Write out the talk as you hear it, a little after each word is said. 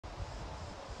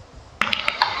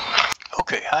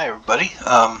Okay, hi everybody.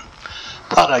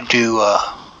 Thought I'd do,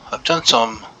 I've done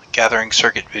some gathering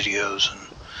circuit videos, and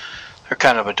they're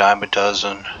kind of a dime a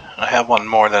dozen. I have one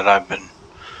more that I've been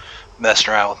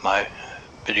messing around with my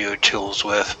video tools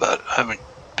with, but I haven't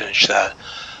finished that.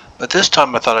 But this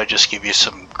time I thought I'd just give you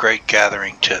some great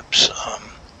gathering tips.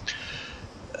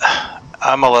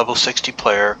 I'm a level 60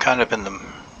 player, kind of in the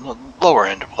lower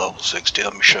end of level 60.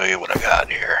 Let me show you what I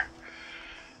got here.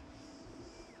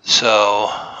 So,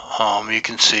 you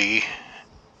can see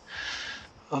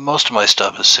most of my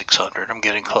stuff is 600. I'm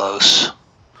getting close.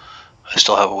 I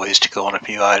still have a ways to go on a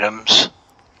few items.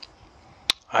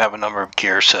 I have a number of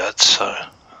gear sets.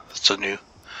 It's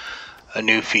a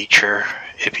new feature.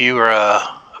 If you're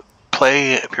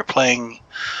playing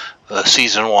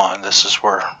season 1, this is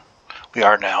where we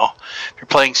are now. If you're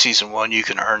playing season 1, you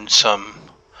can earn some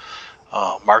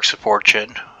marks of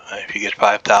fortune. If you get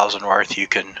 5,000 worth, you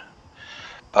can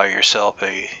buy yourself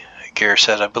a gear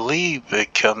set. I believe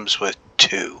it comes with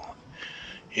 2.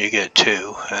 You get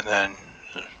 2, and then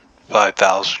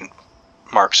 5,000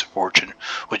 marks of fortune,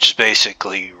 which is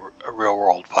basically a real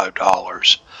world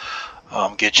 $5.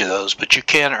 Get you those, but you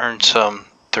can earn some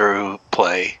through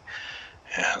play,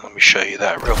 and let me show you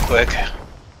that real quick.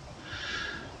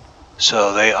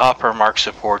 So they offer marks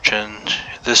of fortune.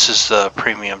 This is the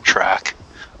premium track,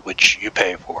 which you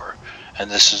pay for, and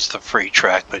this is the free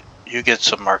track, but you get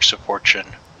some marks of fortune.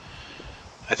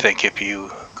 I think if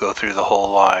you go through the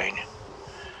whole line,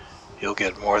 you'll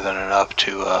get more than enough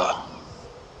to,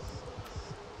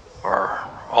 or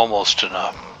almost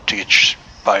enough to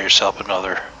buy yourself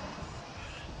another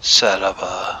set of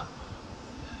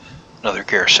another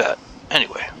gear set.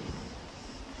 Anyway,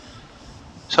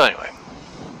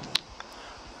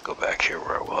 go back here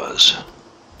where I was.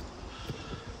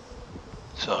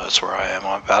 So that's where I am.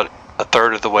 I'm about a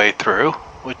third of the way through,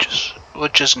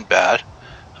 which isn't bad.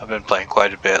 I've been playing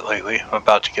quite a bit lately. I'm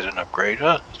about to get an upgrade.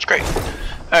 It's great.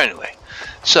 Anyway,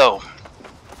 so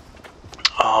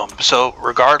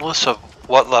regardless of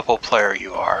what level player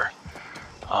you are,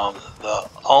 the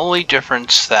only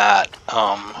difference that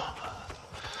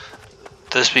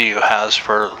this video has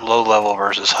for low level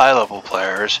versus high level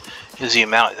players is the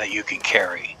amount that you can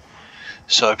carry.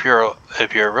 So if you're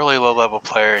a really low level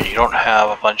player and you don't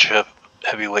have a bunch of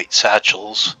heavyweight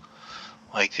satchels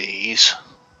like these,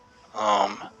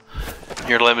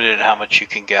 you're limited in how much you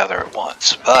can gather at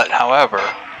once. But however,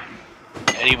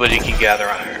 anybody can gather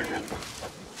iron.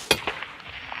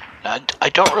 Now, I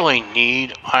don't really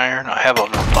need iron. I have an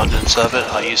abundance of it.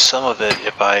 I'll use some of it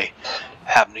if I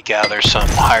happen to gather some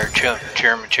higher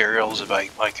tier materials. If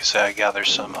like I said, I gather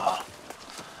some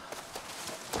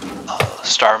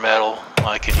star metal,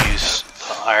 I could use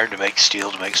iron to make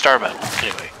steel to make star metal.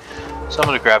 Anyway, so I'm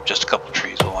going to grab just a couple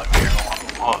trees while I'm here.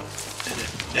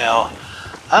 Now,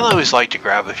 I always like to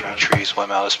grab a few trees while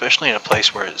I'm out, especially in a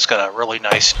place where it's got a really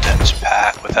nice dense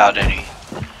pack without any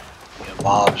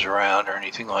mobs around or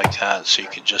anything like that, so you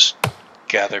can just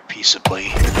gather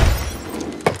peaceably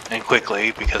and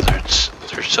quickly because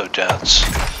they're so dense.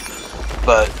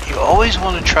 But you always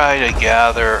want to try to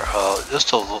gather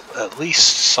at least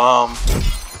some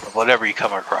of whatever you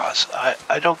come across.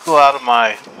 I don't go out of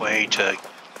my way to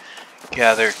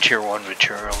gather tier 1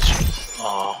 materials,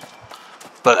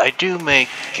 but I do make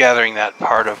gathering that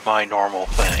part of my normal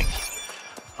thing.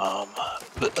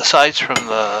 But aside from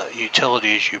the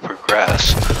utility as you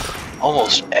progress,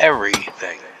 almost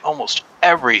everything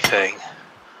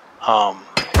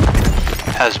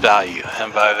has value,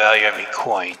 and by value I mean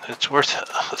coin. It's worth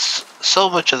so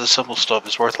much of the simple stuff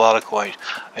is worth a lot of coin.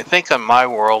 I think on my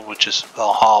world, which is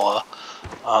Valhalla,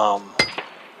 I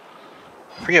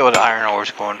forget what iron ore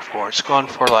is going for. It's going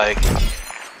for like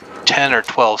 10 or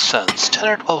 12 cents. 10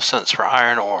 or 12 cents for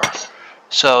iron ore.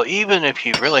 So even if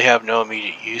you really have no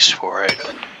immediate use for it,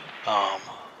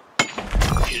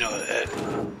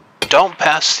 don't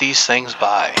pass these things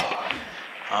by.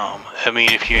 I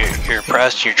mean, if you're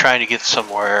pressed, you're trying to get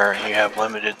somewhere, and you have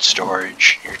limited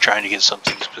storage, you're trying to get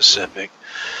something specific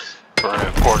for an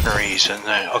important reason.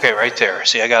 Okay, right there.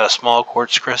 See, I got a small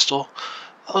quartz crystal.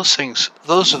 Those are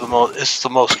it's the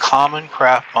most common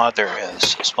craft mod there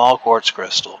is, a small quartz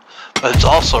crystal. But it's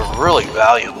also really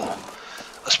valuable,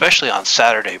 especially on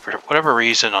Saturday. For whatever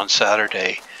reason, on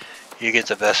Saturday, you get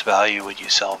the best value when you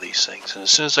sell these things. And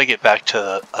as soon as I get back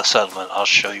to a settlement, I'll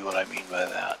show you what I mean by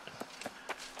that.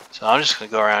 So I'm just going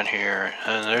to go around here,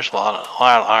 and there's a lot of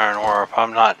iron ore if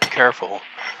I'm not careful.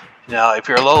 Now, if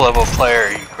you're a low-level player,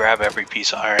 you grab every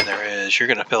piece of iron there is, you're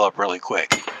going to fill up really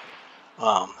quick.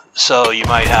 So you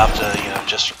might have to,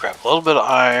 just grab a little bit of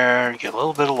iron, get a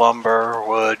little bit of lumber or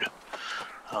wood.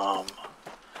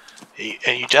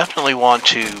 And you definitely want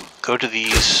to go to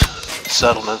these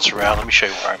settlements around. Let me show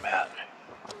you where I'm at.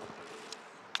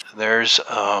 There's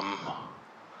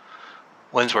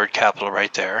Windsward Capital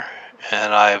right there,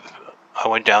 and I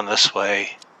went down this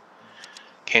way,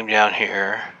 came down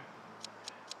here,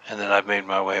 and then I've made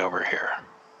my way over here.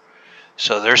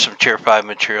 So there's some tier 5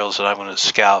 materials that I'm going to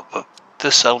scout, but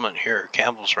this settlement here,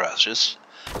 Campbell's Rest, is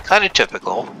kind of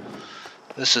typical.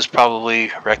 This is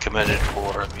probably recommended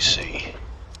for, let me see,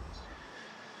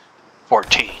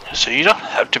 14. So you don't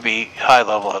have to be high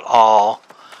level at all.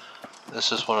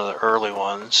 This is one of the early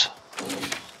ones.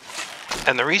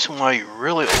 And the reason why you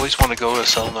really always want to go to a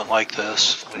settlement like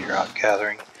this when you're out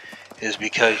gathering is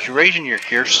because you're raising your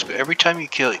gear every time you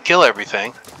kill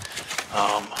everything.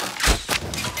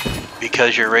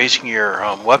 Because you're raising your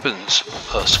weapons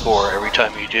score every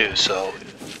time you do. So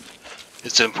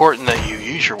it's important that you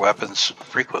use your weapons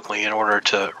frequently in order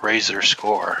to raise their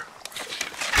score.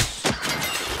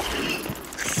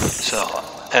 So,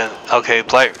 and okay,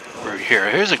 Blightroot here.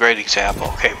 Here's a great example.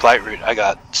 Okay, Blightroot, I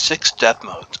got 6 death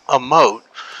modes. A mote,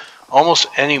 almost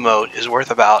any mote, is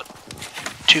worth about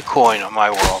 2 coin on my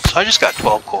world. So I just got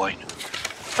 12 coin.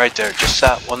 Right there, just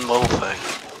that one little thing.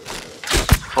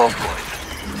 12 coin.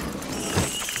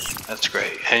 That's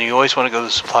great. And you always want to go to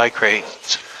the supply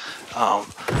crates. A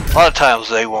lot of times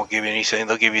they won't give you anything.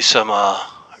 They'll give you some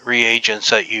reagents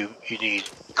that you need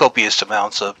copious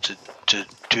amounts of to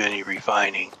do any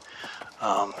refining.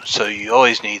 So you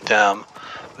always need them,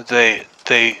 but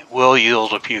they will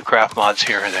yield a few craft mods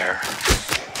here and there.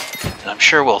 And I'm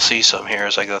sure we'll see some here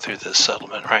as I go through this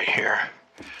settlement right here.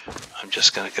 I'm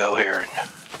just going to go here and...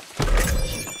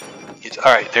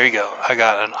 Alright, there you go. I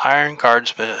got an Iron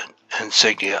Guardsman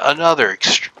insignia. Another,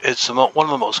 it's one of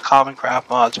the most common craft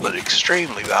mods, but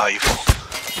extremely valuable.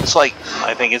 It's like,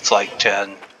 I think it's like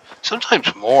 10,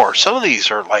 sometimes more. Some of these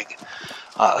are like,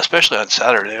 especially on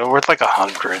Saturday, they're worth like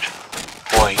 100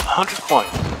 coin. 100 coin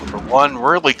for one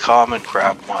really common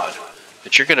craft mod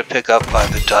that you're going to pick up by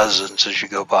the dozens as you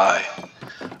go by.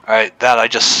 Alright, that I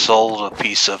just sold a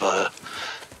piece of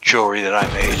jewelry that I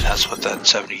made. That's what that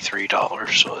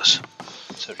 $73 was.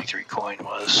 73 coin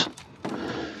was.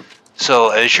 So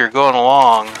as you're going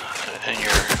along and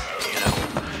you're,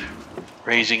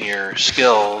 raising your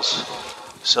skills,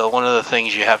 so one of the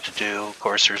things you have to do, of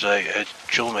course, there's a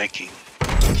jewel making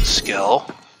skill.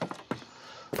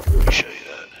 Let me show you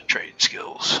that. Trade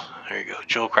skills. There you go.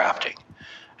 Jewel crafting.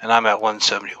 And I'm at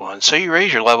 171. So you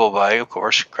raise your level by, of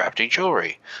course, crafting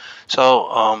jewelry.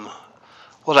 So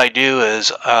what I do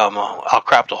is I'll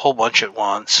craft a whole bunch at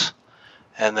once,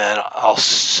 and then I'll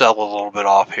sell a little bit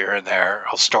off here and there.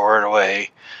 I'll store it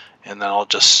away, and then I'll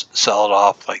just sell it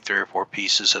off like 3 or 4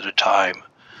 pieces at a time.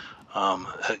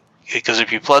 Because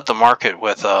if you flood the market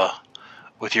with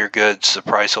your goods, the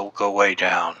price will go way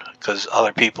down. Because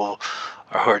other people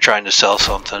who are trying to sell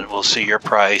something will see your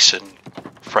price and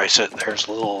price it there's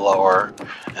a little lower,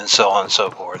 and so on and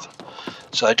so forth.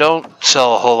 So I don't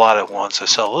sell a whole lot at once. I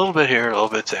sell a little bit here, a little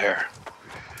bit there.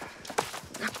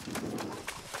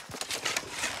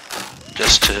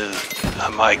 Just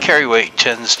to, my carry weight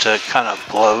tends to kind of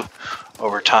bloat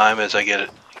over time as I get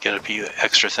a few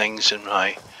extra things in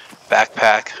my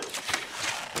backpack.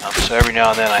 So every now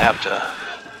and then I have to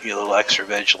be a little extra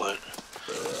vigilant.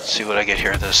 Let's see what I get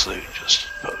here in this loot. Just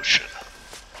potion.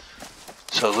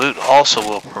 So loot also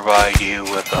will provide you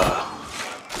with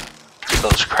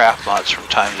those craft mods from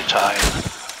time to time.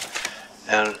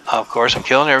 And of course I'm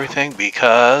killing everything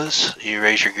because you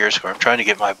raise your gear score. I'm trying to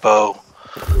get my bow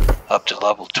up to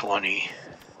level 20.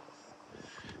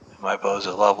 My bow's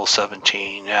at level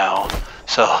 17 now.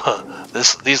 So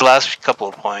these last couple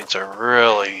of points are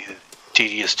really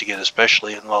tedious to get,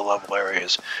 especially in low level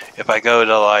areas. If I go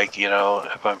to like,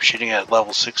 if I'm shooting at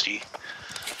level 60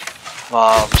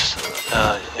 mobs,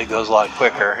 it goes a lot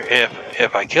quicker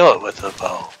if I kill it with the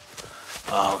bow.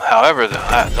 However,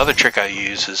 another trick I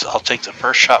use is I'll take the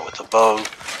first shot with the bow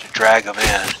to drag them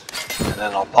in, and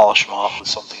then I'll polish them off with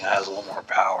something that has a little more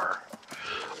power.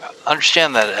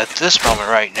 Understand that at this moment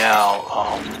right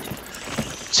now,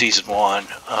 Season 1,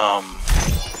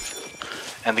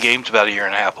 and the game's about 1.5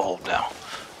 years old now.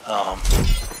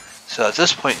 So at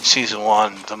this point in Season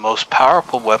 1, the most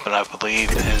powerful weapon, I believe,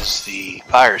 is the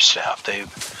Fire Staff. They've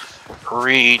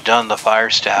redone the Fire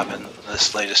Staff in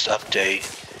this latest update,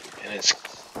 and it's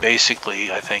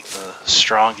basically, I think, the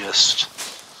strongest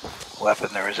weapon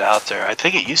there is out there. I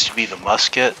think it used to be the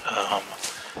musket.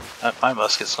 My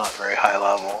musket's not very high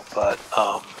level, but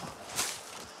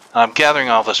I'm gathering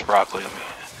all this broccoli.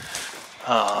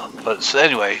 But so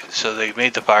anyway, so they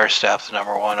made the Fire Staff the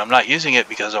 #1. I'm not using it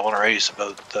because I want to raise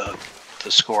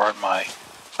the score on my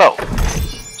bow.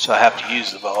 So I have to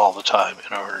use the bow all the time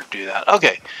in order to do that.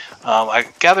 Okay, I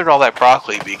gathered all that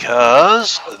broccoli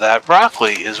because that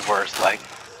broccoli is worth like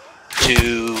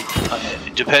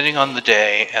depending on the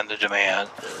day and the demand,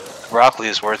 broccoli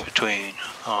is worth between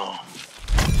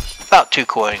about 2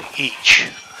 coin each.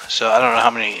 So I don't know how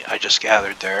many I just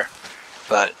gathered there,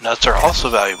 but nuts are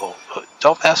also valuable. But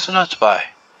don't pass the nuts by.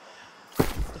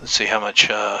 Let's see how much.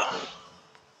 Let's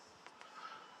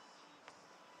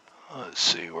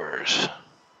see, where's.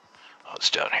 Oh, it's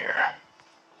down here.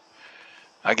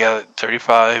 I gathered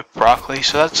 35 broccoli,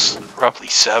 so that's roughly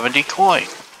 70 coin.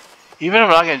 Even if I'm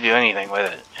not going to do anything with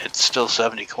it, it's still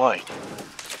 70 coin.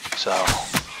 So,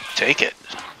 take it.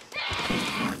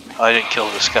 Oh, I didn't kill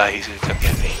this guy, he's going to come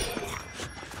get me.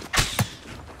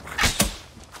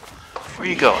 Where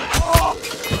are you going?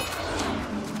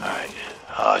 Alright.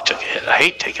 Oh, I took a hit. I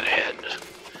hate taking a hit.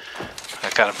 I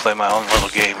kind of play my own little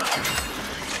game of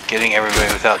getting everybody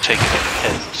without taking any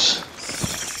hits.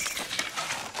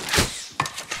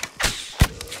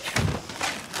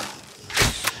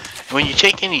 When you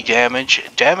take any damage,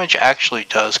 damage actually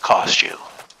does cost you.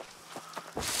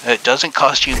 It doesn't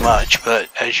cost you much, but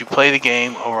as you play the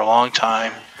game over a long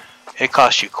time, it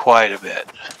costs you quite a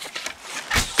bit.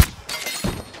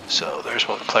 So there's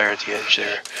one player at the edge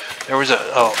there. There was a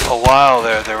while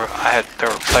there were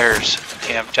players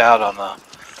camped out on the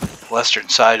western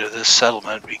side of this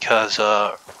settlement because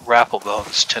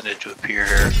Rafflebones tended to appear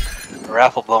here.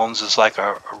 Rafflebones is like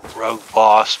a rogue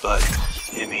boss, but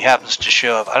if he happens to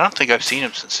show up, I don't think I've seen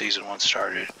him since Season 1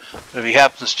 started, but if he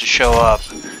happens to show up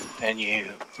and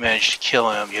you manage to kill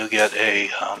him, you'll get a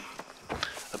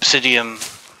obsidian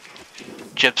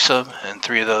gypsum, and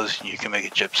 3 of those and you can make a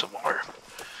gypsum ore.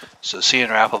 So seeing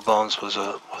Rafflebones was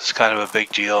kind of a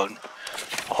big deal, and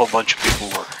a whole bunch of people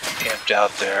were camped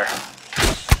out there.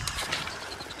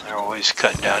 They're always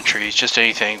cutting down trees, just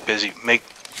anything, make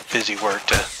busy work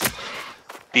to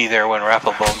be there when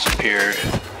Rafflebones appeared.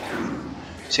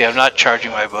 See, I'm not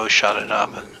charging my bow shot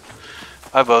enough, and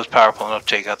my bow's powerful enough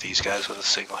to take out these guys with a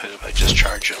single hit if I just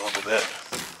charge it a little bit.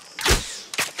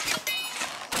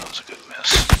 That was a good miss.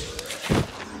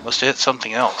 Must have hit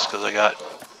something else because I got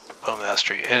bow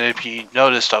mastery. And if you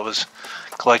noticed, I was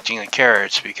collecting the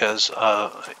carrots because,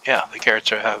 yeah, the carrots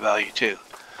have value too.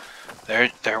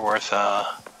 They're worth.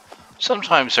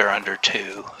 Sometimes they're under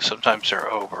 2, sometimes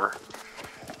they're over,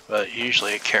 but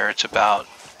usually a carrot's about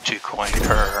 2 coin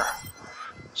per.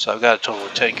 So I've got a total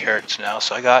of 10 carrots now,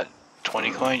 so I got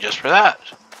 20 coin just for that.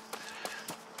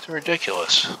 It's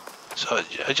ridiculous. So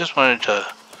I just wanted to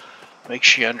make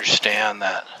sure you understand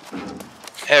that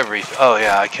oh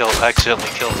yeah, I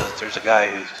accidentally killed it. There's a guy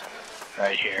who's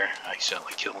right here. I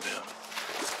accidentally killed him.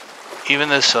 Even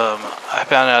this, I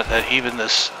found out that even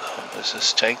this, is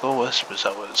this Tangle Wisp? Is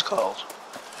that what it's called?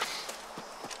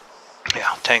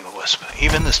 Yeah, Tangle Wisp.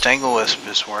 Even this Tangle Wisp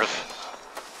is worth,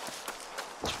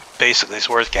 basically it's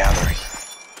worth gathering.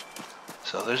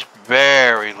 So there's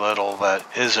very little that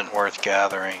isn't worth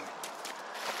gathering.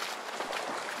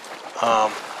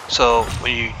 So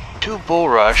when you do Bull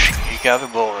Rush, you gather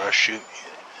Bull Rush, you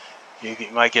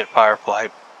might get Firefly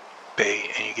bait,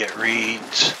 and you get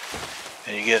reeds,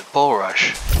 and you get Bull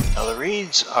Rush. Now the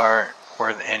reeds aren't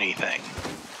worth anything.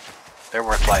 They're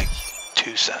worth like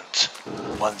 2 cents.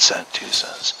 1 cent, 2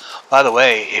 cents. By the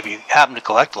way, if you happen to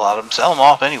collect a lot of them, sell them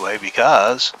off anyway,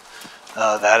 because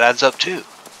that adds up too.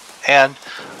 And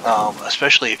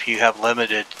especially if you have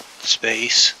limited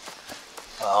space,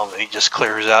 it just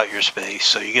clears out your space.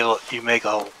 So you make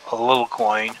a little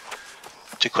coin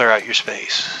to clear out your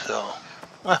space. So,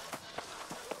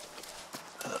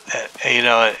 you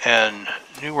know, and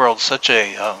New World's such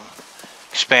a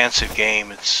expansive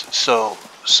game. It's so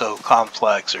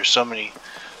complex. There's so many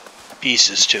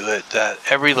pieces to it that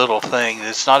every little thing.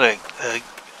 It's not a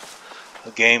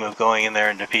game of going in there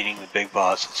and defeating the big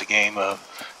boss. It's a game of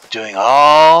doing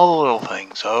all the little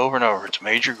things over and over. It's a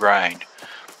major grind,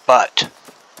 but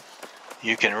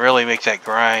you can really make that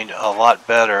grind a lot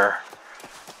better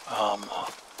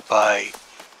by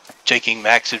taking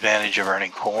max advantage of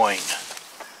earning coin.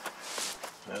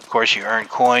 And of course, you earn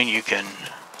coin, you can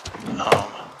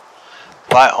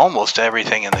buy almost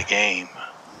everything in the game.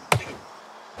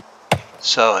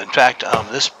 So, in fact,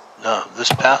 this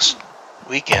past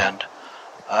weekend,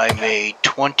 I made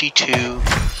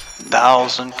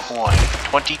 22,000 coin.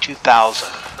 22,000.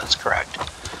 That's correct.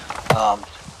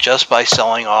 Just by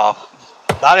selling off,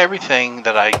 not everything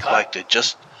that I collected,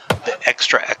 just the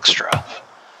extra.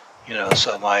 You know,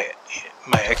 so my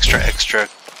extra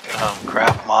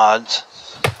craft mods,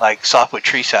 like softwood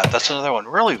tree sap. That's another one,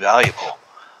 really valuable.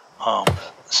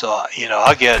 So you know,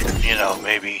 I'll get, you know,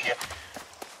 maybe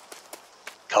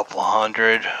couple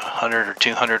hundred or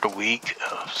 200 a week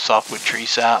softwood tree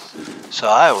sap. So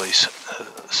I always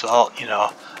sell, you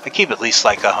know, I keep at least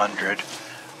like 100,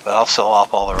 but I'll sell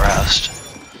off all the rest.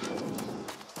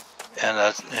 And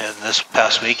this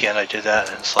past weekend I did that,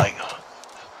 and it's like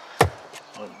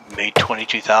made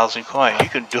 22,000 coin. You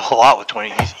can do a lot with 20.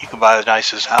 You can buy the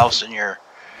nicest house in your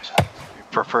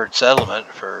preferred settlement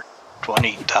for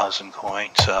 20,000 coin.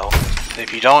 So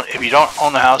if you don't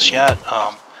own the house yet,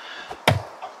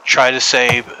 try to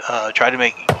save. Try to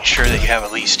make sure that you have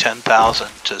at least 10,000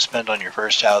 to spend on your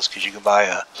first house, because you can buy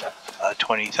a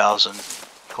 20,000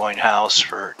 coin house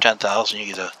for 10,000. You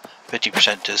get a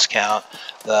 50% discount.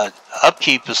 The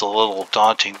upkeep is a little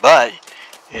daunting, but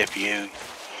if you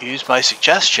use my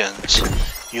suggestions,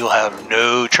 you'll have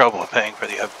no trouble paying for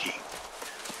the upkeep.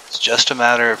 It's just a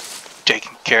matter of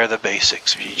taking care of the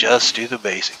basics. If you just do the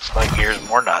basics, like here's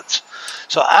more nuts.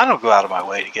 So I don't go out of my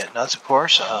way to get nuts, of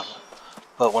course,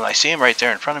 but when I see them right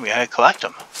there in front of me, I collect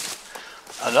them.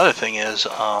 Another thing is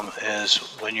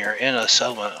when you're in a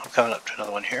settlement, I'm coming up to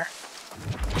another one here.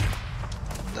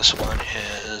 This one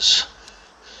is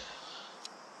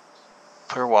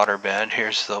Clearwater Bend.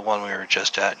 Here's the one we were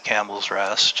just at, Campbell's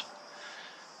Rest.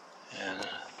 And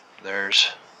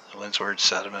there's the Windward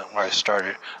Sediment where I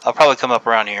started. I'll probably come up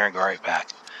around here and go right back.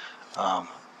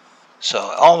 So,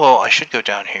 although I should go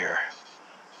down here.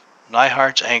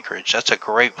 Nyhart's Anchorage, that's a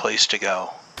great place to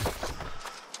go. I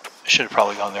should have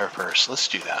probably gone there first. Let's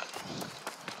do that.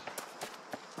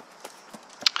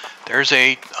 There's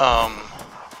a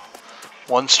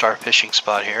one-star fishing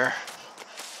spot here.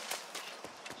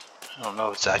 I don't know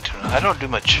if it's active. I don't do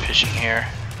much fishing here.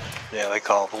 Yeah, they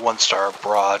call it the one-star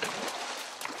broad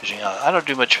fishing. I don't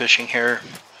do much fishing here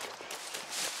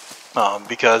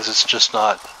because it's just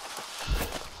not.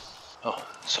 Oh,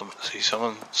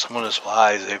 someone is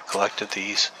wise. They've collected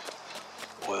these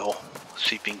oil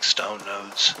seeping stone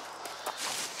nodes.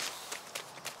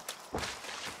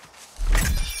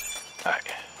 All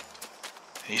right.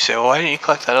 And you say, well, why didn't you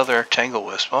collect that other tangle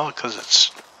wisp? Well, because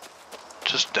it's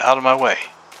just out of my way.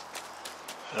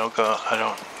 I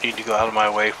don't need to go out of my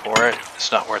way for it.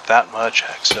 It's not worth that much.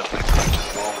 I accidentally collected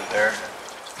the wool over there.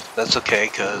 That's okay,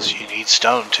 because you need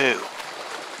stone too.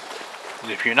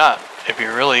 And if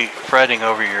you're really fretting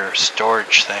over your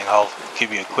storage thing, I'll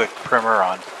give you a quick primer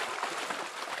on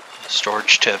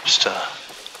storage tips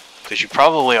because you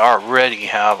probably already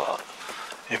have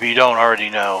if you don't already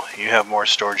know, you have more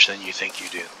storage than you think you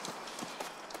do.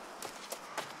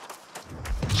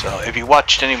 So if you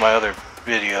watched any of my other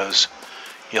videos,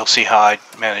 you'll see how I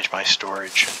manage my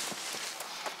storage.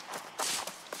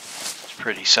 It's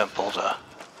pretty simple to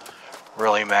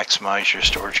really maximize your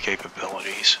storage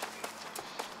capabilities.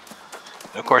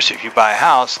 And of course, if you buy a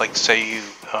house, like say you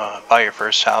buy your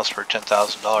first house for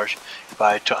 $10,000, you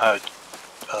buy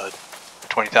a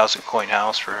 20,000 coin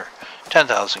house for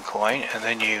 10,000 coin, and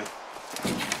then you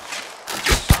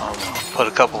put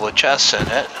a couple of chests in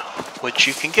it, which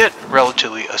you can get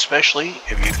relatively, especially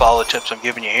if you follow the tips I'm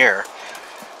giving you here.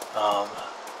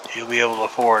 You'll be able to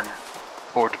afford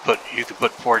to put. You could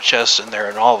put 4 chests in there,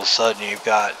 and all of a sudden you've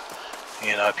got,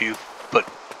 you know, if you put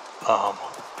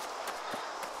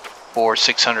 4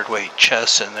 600 weight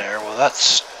chests in there, well,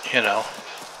 that's, you know,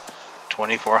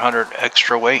 2,400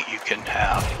 extra weight you can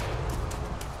have,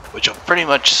 which will pretty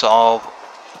much solve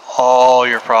all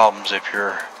your problems if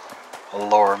you're a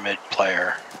lower mid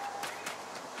player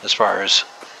as far as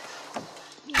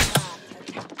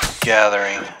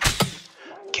gathering.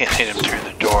 Can't hit him through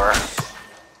the door.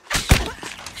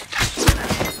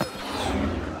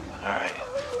 Alright,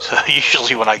 so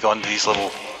usually when I go into these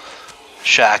little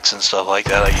shacks and stuff like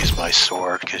that, I use my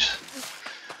sword because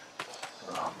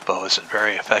bow isn't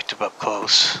very effective up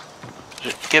close.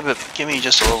 Give me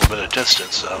just a little bit of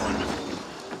distance though, and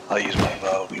I'll use my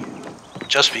bow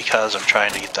just because I'm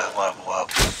trying to get that level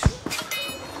up.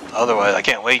 Otherwise, I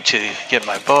can't wait to get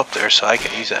my bow up there so I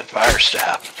can use that fire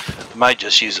staff. I might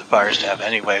just use the fire staff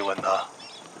anyway when the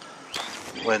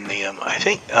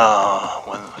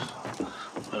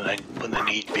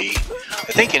need be.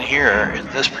 I think in here, in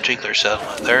this particular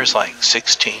settlement, there's like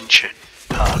 16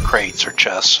 crates or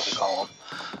chests, I call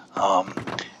them.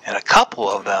 And a couple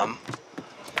of them,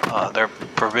 their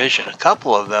provision, a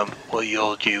couple of them will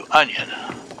yield you onion.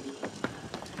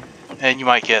 And you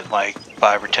might get like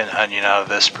 5 or 10 onion out of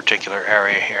this particular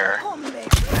area here.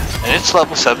 And it's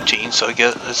level 17, so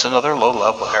it's another low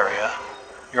level area.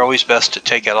 You're always best to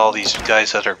take out all these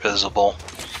guys that are visible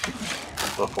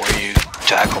before you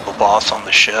tackle the boss on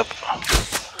the ship,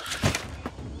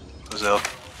 because they'll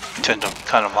tend to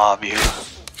kind of mob you.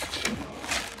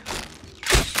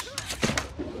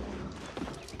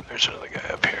 There's another guy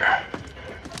up here.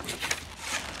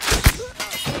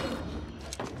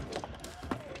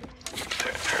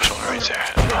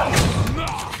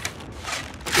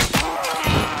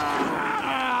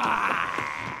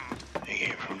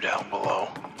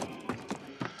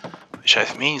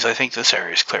 which means I think this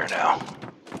area is clear now.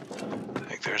 I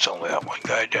think there's only that one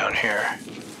guy down here.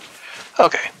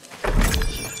 Okay.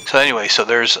 So anyway, so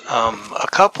there's a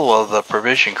couple of the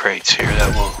provision crates here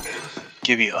that will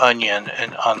give you onion,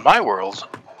 and on my world,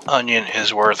 onion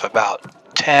is worth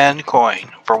about 10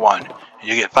 coin for one.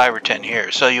 You get 5 or 10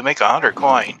 here, so you make 100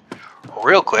 coin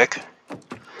real quick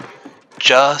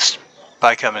just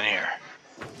by coming here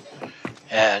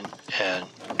and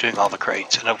doing all the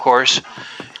crates. And of course,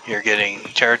 you're getting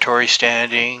territory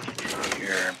standing,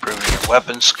 you're improving your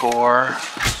weapon score.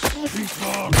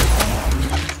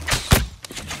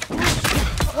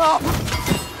 Oh,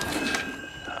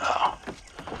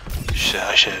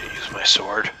 I should have used my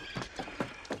sword.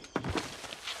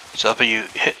 So if you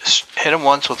hit them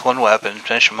once with one weapon,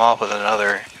 finish them off with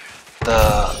another,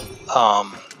 the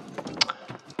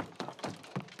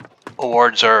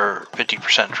awards are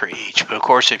 50% for each. But of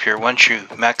course, if once you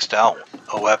maxed out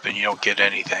a weapon, you don't get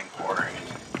anything for it.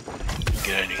 You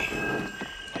get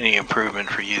any improvement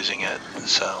for using it.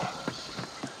 So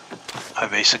I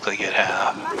basically get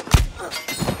half.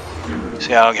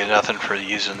 See, I don't get nothing for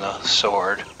using the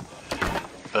sword,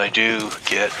 but I do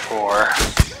get for.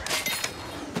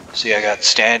 See, I got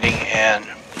standing and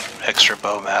extra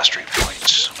bow mastery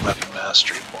points, weapon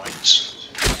mastery points.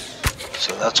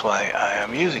 So that's why I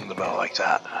am using the bow like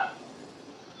that.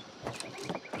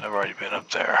 I've already been up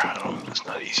there. It's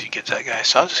not easy to get that guy,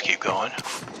 so I'll just keep going.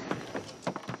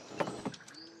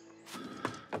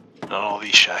 Not all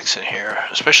these shacks in here,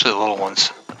 especially the little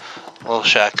ones. Little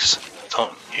shacks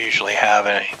don't usually have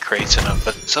any crates in them,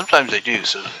 but sometimes they do,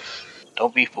 so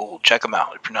don't be fooled. Check them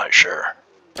out if you're not sure.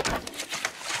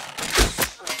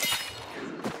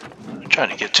 Trying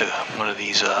to get to one of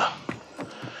these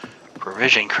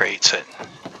provision crates that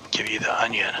give you the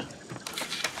onion.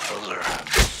 Those are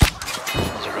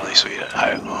really sweet.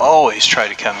 I always try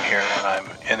to come here when I'm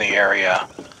in the area,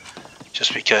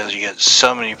 just because you get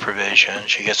so many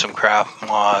provisions, you get some craft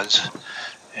mods,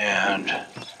 and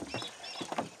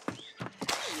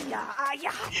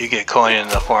you get coin in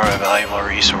the form of valuable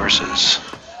resources.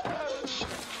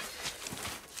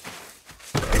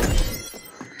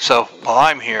 So while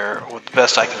I'm here, what the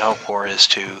best I can hope for is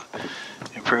to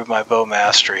improve my bow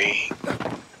mastery,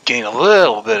 gain a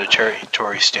little bit of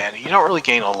territory standing. You don't really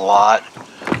gain a lot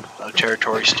of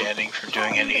territory standing from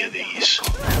doing any of these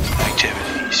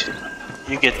activities.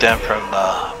 You get them from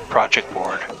the project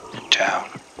board in town.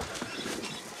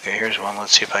 Okay, here's one.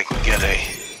 Let's see if I can get a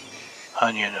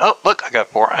onion. Oh, look, I got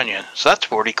 4 onion. So that's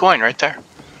 40 coin right there.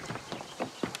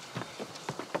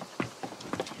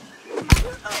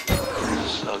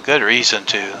 So good reason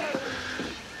to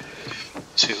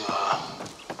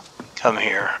come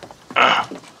here.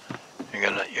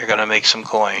 You're gonna make some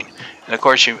coin, and of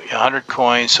course 100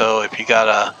 coin. So if you got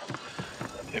a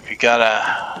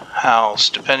house,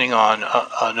 depending on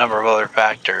a number of other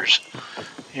factors,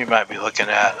 you might be looking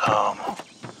at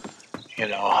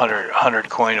 100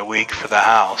 coin a week for the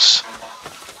house.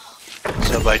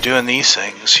 So by doing these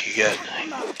things, you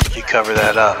cover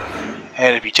that up.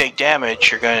 And if you take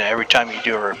damage, every time you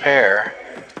do a repair,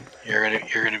 you're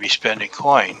gonna be spending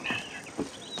coin.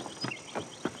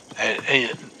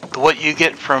 And what you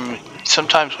get from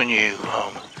sometimes when you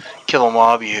kill a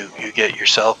mob, you get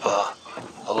yourself a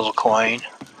little coin,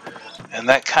 and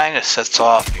that kind of sets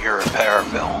off your repair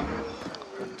bill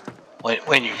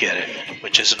when you get it,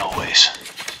 which isn't always.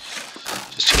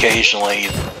 Just occasionally,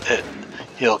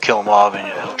 you'll kill a mob and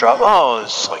it'll drop. Oh,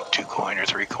 it's like 2 coin or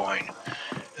 3 coin.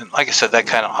 And like I said, that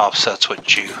kind of offsets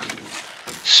what you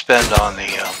spend on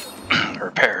the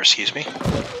repair, excuse me.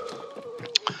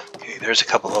 Okay, there's a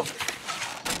couple of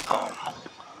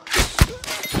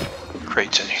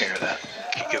crates in here that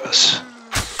can give us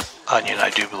onion, I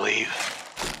do believe.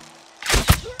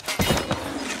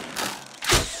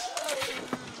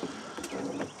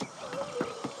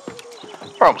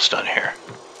 We're almost done here.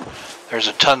 There's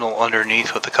a tunnel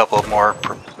underneath with a couple of more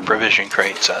provision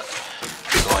crates that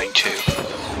I'm going to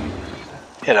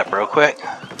hit up real quick.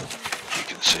 You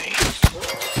can see.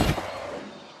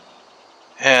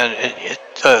 And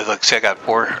look, see, I got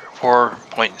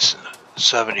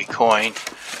 4.70 coin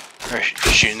for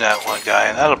shooting that one guy,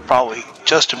 and that'll probably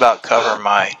just about cover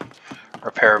my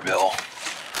repair bill.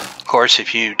 Of course,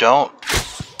 if you don't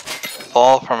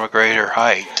fall from a greater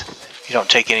height, you don't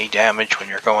take any damage when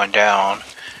you're going down,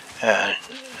 and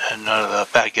none of the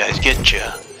bad guys get you.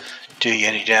 Do you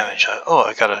any damage? Oh,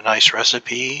 I got a nice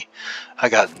recipe. I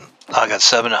got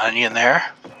 7 onion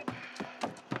there.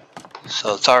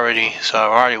 So I'm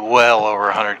already well over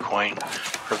 100 coin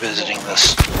for visiting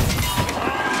this.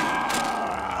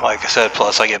 Like I said,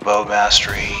 plus I get bow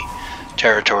mastery,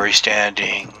 territory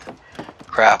standing,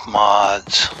 craft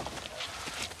mods,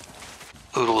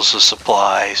 oodles of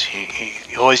supplies.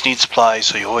 You always need supplies,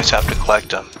 so you always have to collect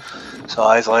them. So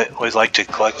I always like to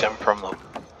collect them from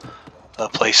the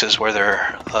places where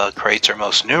their crates are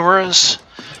most numerous,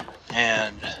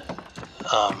 and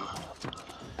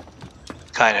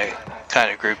kind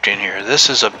of grouped in here. This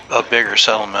is a bigger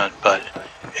settlement, but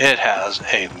it has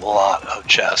a lot of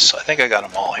chests. I think I got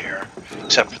them all here,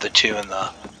 except for the two in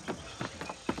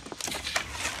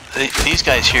these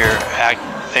guys here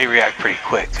they react pretty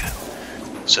quick.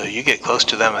 So you get close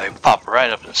to them and they pop right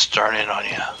up and start in on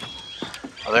you.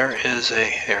 Well, there it is.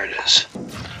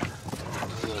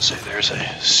 Let's see, there's a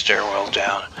stairwell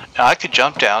down. Now I could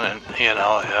jump down and, you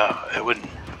know, it wouldn't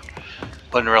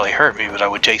really hurt me, but I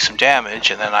would take some damage,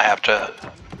 and then I have to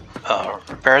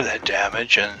repair that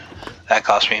damage, and that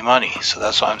costs me money. So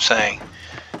that's what I'm saying.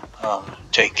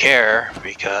 Take care,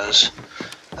 because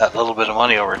that little bit of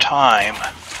money over time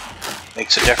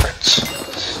makes a difference.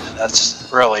 And that's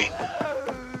really,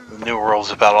 the New World's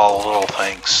about all the little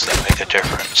things that make a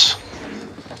difference.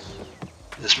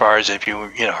 As far as if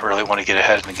you really want to get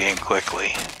ahead in the game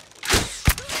quickly,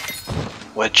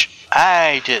 which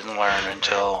I didn't learn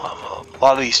until a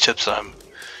lot of these tips that I'm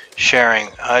sharing.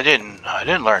 I didn't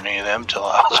learn any of them until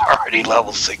I was already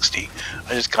level 60.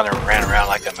 I just kind of ran around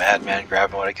like a madman,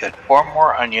 grabbing what I could. 4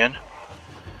 more onion.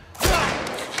 I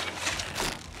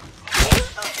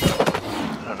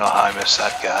don't know how I missed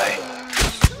that guy.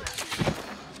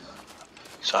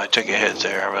 So I took a hit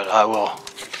there, but I will.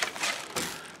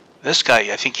 This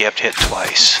guy, I think you have to hit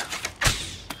twice.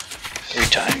 3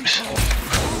 times.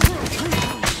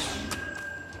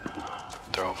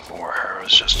 Throw 4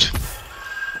 arrows,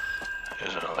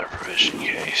 there's another provision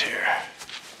case here.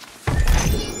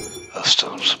 Oh,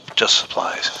 still just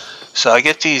supplies. So I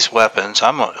get these weapons.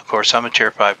 Of course, I'm a tier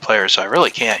 5 player, so I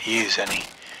really can't use any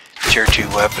tier 2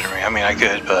 weaponry. I mean, I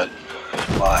could, but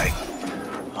why?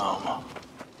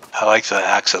 I like the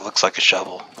axe that looks like a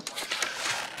shovel.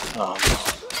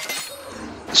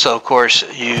 So of course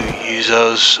you use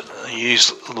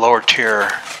lower tier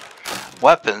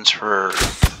weapons for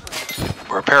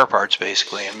repair parts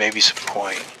basically, and maybe some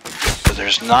coin. But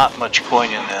there's not much coin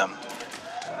in them,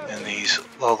 in these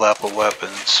low level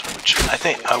weapons, which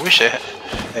I wish they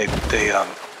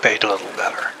paid a little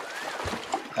better.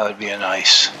 That would be a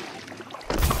nice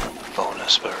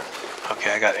bonus. But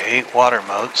okay, I got 8 water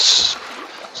motes,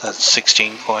 so that's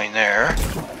 16 coin there,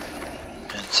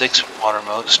 and 6 water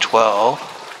motes, 12.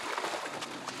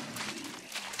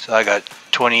 So I got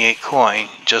 28 coin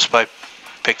just by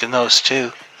picking those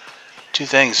two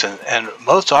things, and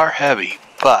motes are heavy,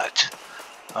 but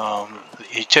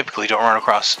you typically don't run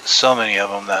across so many of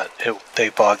them that they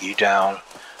bog you down.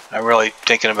 I'm really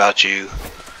thinking about you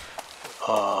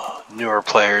newer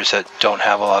players that don't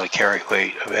have a lot of carry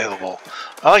weight available.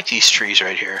 I like these trees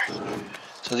right here.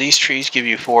 So these trees give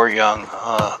you 4 young,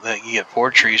 you get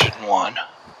 4 trees in one.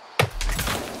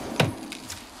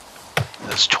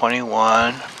 That's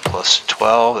 21, plus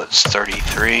 12, that's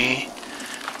 33,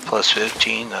 plus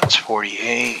 15, that's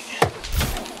 48,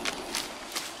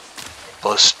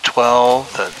 plus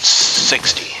 12, that's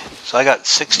 60. So I got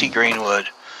 60 green wood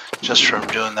just from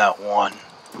doing that one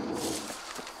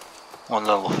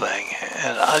little thing.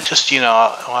 And I just,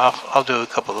 I'll do a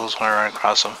couple of those when I run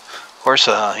across them. Of course,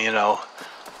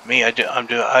 me, I do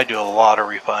a lot of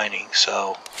refining.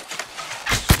 So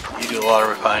you do a lot of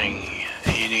refining.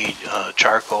 You need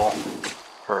charcoal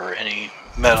for any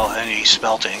metal, any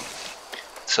smelting.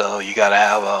 So you got to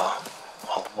have a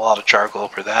lot of charcoal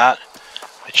for that,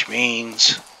 which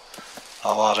means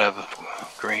a lot of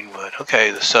green wood.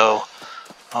 Okay, so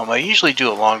I usually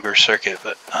do a longer circuit,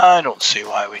 but I don't see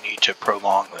why we need to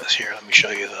prolong this here. Let me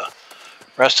show you the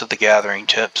rest of the gathering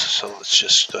tips. So let's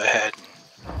just go ahead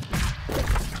and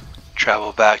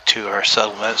travel back to our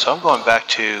settlement. So I'm going back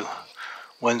to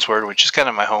Windsward, which is kind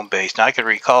of my home base. Now I could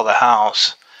recall the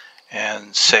house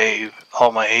and save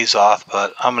all my Azoth,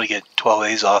 but I'm going to get 12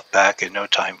 Azoth back in no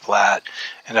time flat.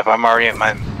 And if I'm already at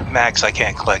my max, I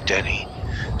can't collect any.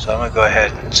 So I'm going to go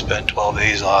ahead and spend 12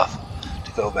 Azoth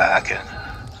to go back and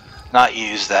not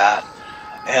use that.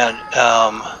 And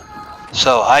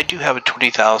so I do have a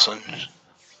 20,000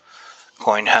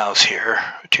 coin house here,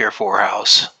 a tier 4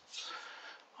 house.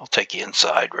 I'll take you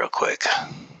inside real quick.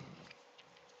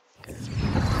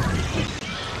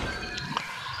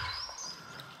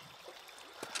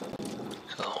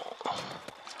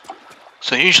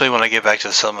 So usually when I get back to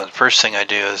the settlement, the first thing I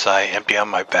do is I empty out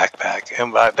my backpack.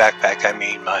 And by backpack I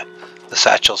mean the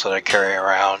satchels that I carry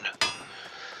around,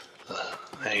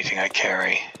 anything I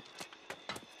carry.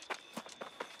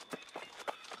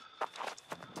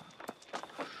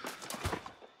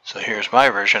 So here's my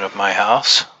version of my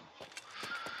house.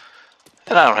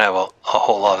 And I don't have a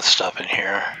whole lot of stuff in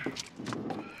here.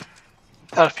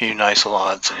 Got a few nice little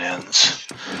odds and ends.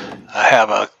 I have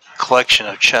a collection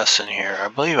of chests in here. I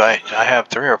believe I have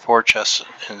 3 or 4 chests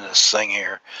in this thing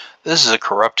here. This is a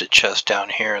corrupted chest down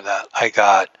here that I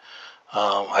got.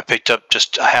 I picked up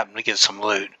I happened to get some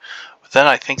loot. But then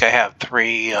I think I have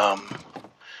 3, I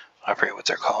forget what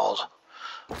they're called.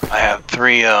 I have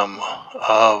 3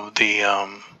 of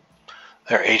the,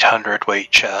 they're 800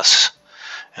 weight chests.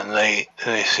 And they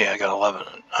see I got 11.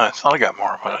 I thought I got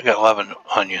more, but I got 11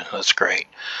 onions. That's great.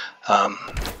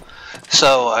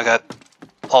 So I got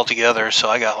all together. So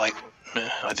I got like,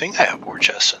 I think I have 4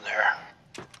 chests in there.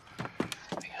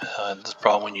 That's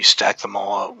probably when you stack them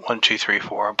all up. 1, 2, 3,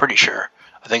 4. I'm pretty sure.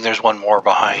 I think there's one more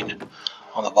behind,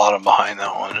 on the bottom behind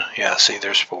that one. Yeah, see,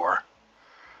 there's 4.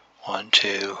 1,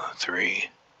 2, 3,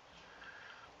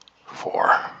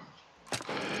 4.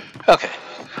 Okay.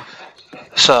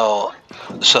 So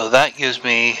that gives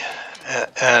me,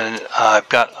 and I'm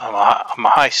a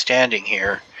high standing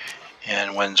here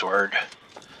in Windsward.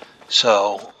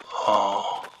 So,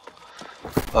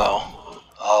 well,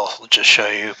 I'll just show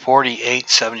you.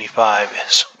 4875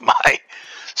 is my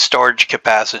storage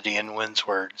capacity in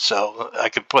Windsward. So I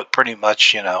could put pretty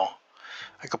much, you know,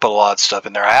 I could put a lot of stuff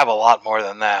in there. I have a lot more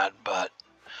than that, but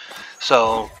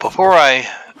so before I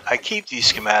keep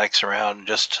these schematics around,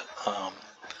 just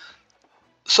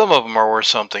some of them are worth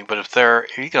something, but if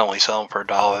you can only sell them for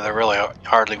 $1, they're really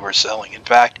hardly worth selling. In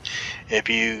fact, if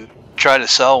you try to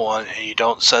sell one and you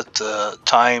don't set the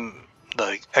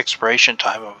expiration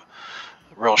time of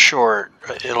real short,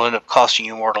 it'll end up costing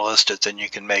you more to list it than you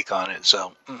can make on it.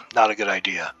 So, not a good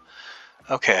idea.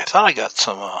 Okay, I thought I got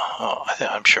some.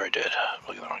 I'm sure I did.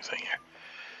 Look at the wrong thing here.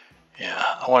 Yeah,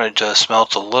 I wanted to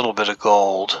smelt a little bit of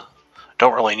gold.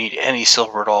 Don't really need any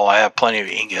silver at all. I have plenty of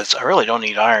ingots. I really don't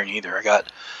need iron either. I got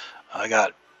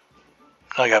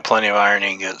plenty of iron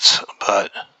ingots.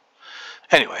 But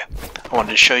anyway, I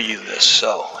wanted to show you this.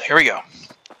 So here we go.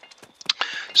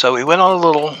 So we went on a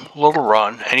little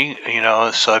run, and you know,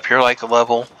 so if you're like a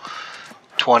level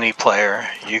 20 player,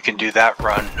 you can do that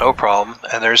run, no problem.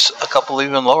 And there's a couple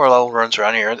even lower level runs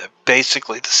around here that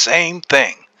basically the same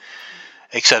thing,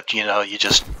 except you know,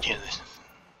 just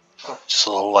a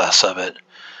little less of it.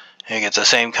 And you get the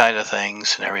same kind of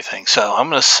things and everything. So I'm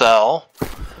going to sell.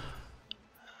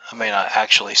 I may not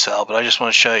actually sell, but I just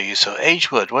want to show you. So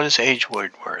age wood, what is age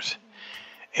wood worth?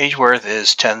 Age worth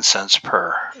is 10 cents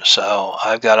per. So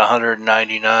I've got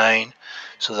 199.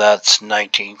 So that's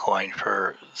 19 coin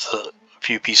for the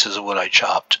few pieces of wood I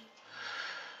chopped.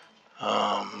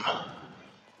 Let's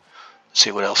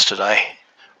see, what else did I?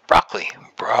 Broccoli.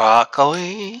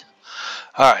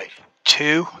 All right,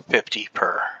 250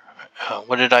 per.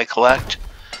 What did I collect?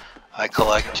 I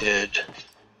collected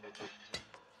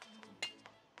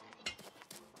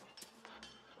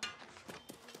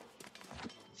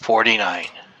 49.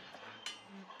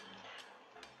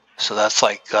 So that's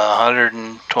like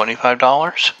 $125,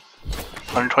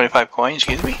 125 coins,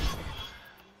 excuse me,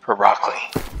 for broccoli.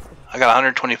 I got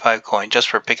 125 coins just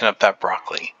for picking up that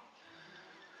broccoli.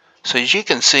 So as you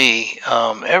can see,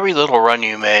 every little run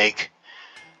you make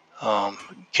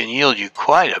can yield you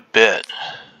quite a bit.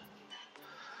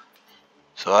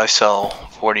 So I sell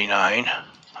 49.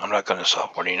 I'm not going to sell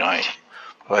 49.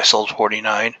 But I sold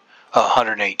 49.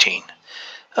 118.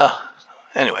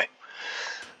 Anyway,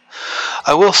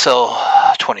 I will sell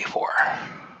 24,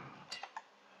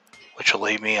 which will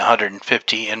leave me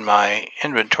 150 in my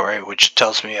inventory, which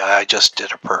tells me I just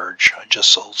did a purge. I just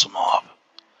sold some off.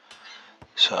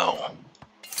 So,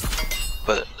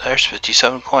 but there's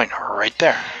 57 coin right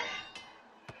there.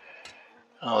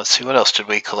 Let's see, what else did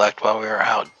we collect while we were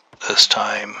out this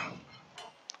time?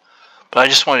 But I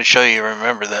just want to show you,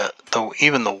 remember that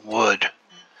even the wood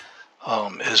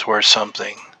is worth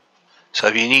something. So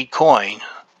if you need coin,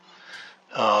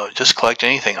 just collect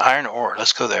anything. Iron ore,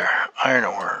 let's go there. Iron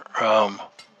ore.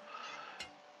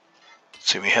 Let's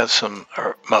see, we have some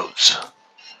motes.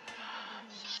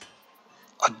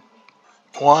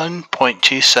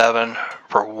 1.27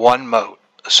 for one mote.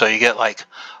 So you get like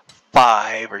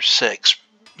 5 or 6.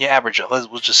 You average it.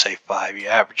 We'll just say 5. You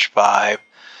average 5.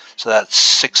 So that's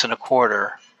 6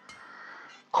 1/4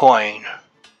 coin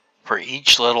for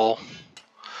each little,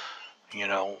 you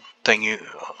know, thing you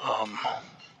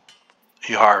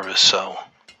harvest. So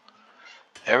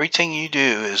everything you do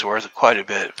is worth quite a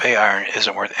bit. Pay iron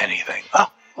isn't worth anything.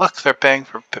 Oh, look,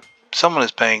 someone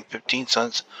is paying 15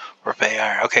 cents for pay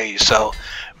iron. Okay, so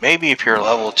maybe if you're a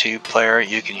level 2 player,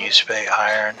 you can use pay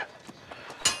iron.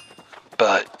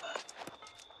 But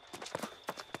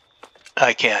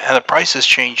I can't. And the prices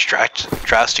change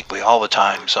drastically all the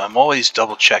time, so I'm always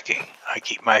double checking. I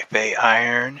keep my Bay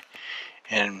Iron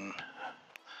in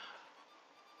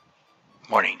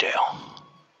Morningdale.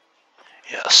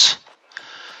 Yes.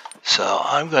 So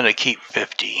I'm going to keep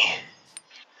 50.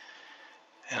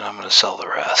 And I'm going to sell the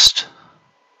rest.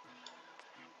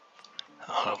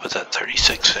 I'm going to put that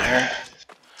 36 there.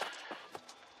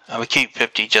 I'm going to keep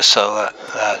 50 just so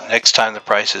that next time the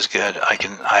price is good,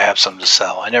 I have some to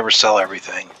sell. I never sell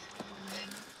everything.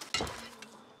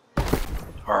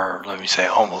 Or let me say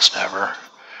almost never.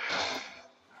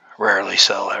 Rarely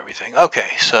sell everything.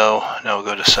 Okay, so now we'll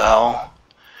go to sell.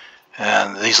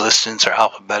 And these listings are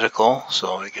alphabetical,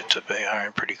 so we get to Bay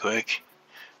Iron pretty quick.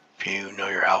 If you know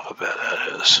your alphabet,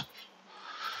 that is.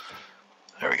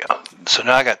 There we go. So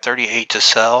now I got 38 to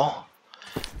sell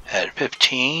at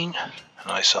 15.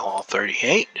 And I sell all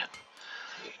 38.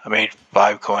 I made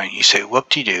 5 coin. You say,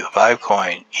 whoop-de-doo, 5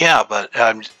 coin. Yeah, but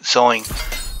I'm selling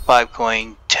 5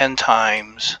 coin 10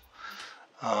 times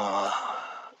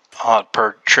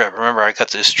per trip. Remember, I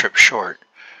cut this trip short.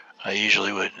 I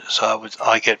usually would. So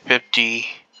I get 50.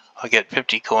 I get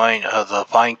 50 coin of the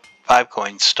 5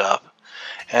 coin stuff.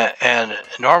 And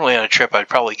normally on a trip, I'd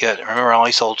probably get. Remember, I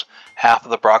only sold half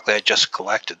of the broccoli I just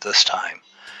collected this time.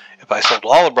 If I sold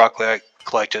all the broccoli I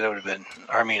collected, it would have been.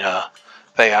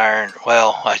 Bay Iron.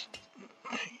 Well,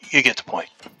 you get the point.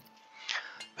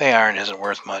 Bay Iron isn't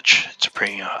worth much. It's a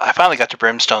premium. I finally got the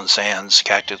Brimstone Sands.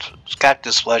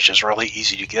 Cactus flesh is really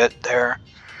easy to get there,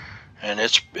 and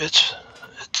it's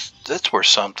worth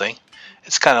something.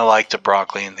 It's kind of like the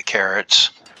broccoli and the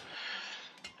carrots.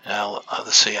 Now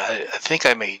let's see. I think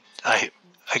I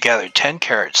gathered 10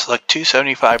 carrots. Look,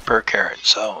 $2.75 per carrot.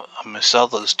 So I'm gonna sell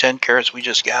those 10 carrots we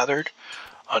just gathered.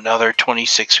 Another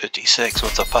 $26.56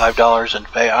 with the $5 in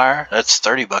Bay Iron. That's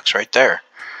 $30 right there.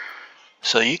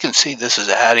 So you can see this is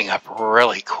adding up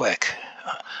really quick.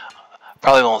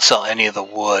 Probably won't sell any of the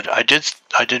wood. I did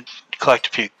collect a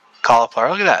few cauliflower.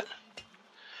 Look at that.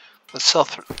 Let's sell.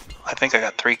 I think I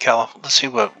got 3 cauliflower. Let's see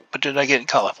what did I get in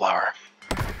cauliflower.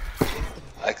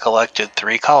 I collected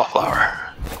 3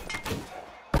 cauliflower.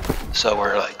 So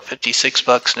we're like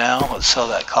 $56 now. Let's sell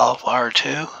that cauliflower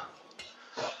too.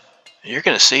 You're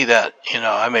gonna see that,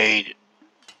 I made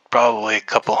probably a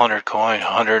couple hundred coin,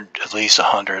 100, at least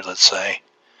 100, let's say.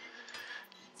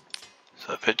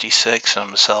 So 56, I'm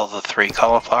gonna sell the 3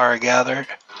 cauliflower I gathered.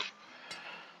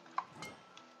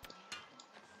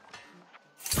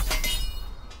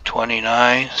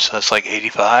 $29, so that's like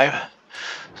 85.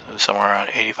 So somewhere around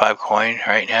 85 coin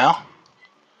right now.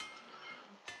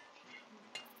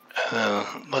 And then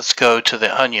let's go to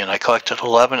the onion. I collected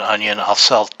 11 onion. I'll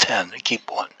sell 10 and keep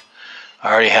 1.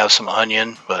 I already have some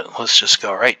onion, but let's just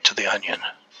go right to the onion.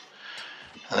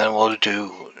 And then we'll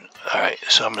do, alright,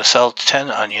 so I'm going to sell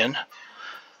 10 onion.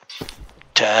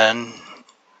 10,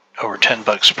 over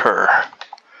 $10 per.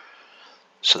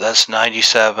 So that's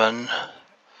 97.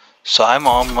 So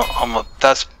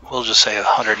we'll just say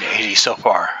 180 so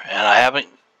far. And I haven't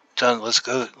done, let's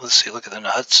see, look at the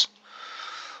nuts.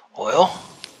 Oil.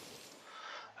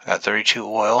 I got 32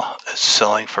 oil. It's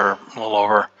selling for a little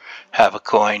over half a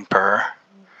coin per.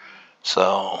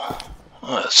 So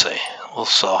let's see, we'll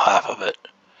sell half of it.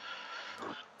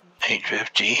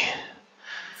 850.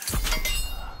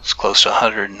 It's close to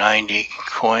 190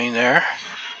 coin there.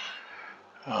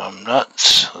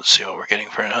 Nuts. Let's see what we're getting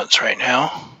for nuts right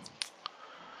now.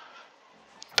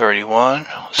 31.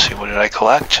 Let's see, what did I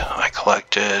collect? I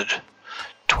collected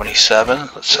 27.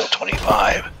 Let's sell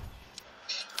 25.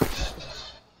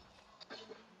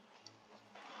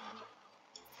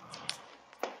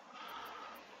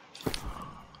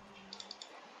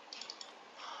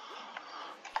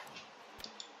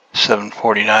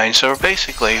 $7.49. So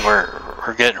basically,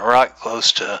 we're getting right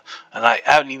close to, and I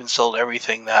haven't even sold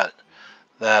everything that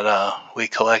we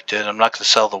collected. I'm not going to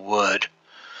sell the wood.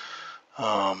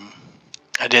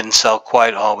 I didn't sell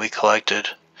quite all we collected.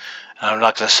 And I'm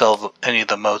not going to sell any of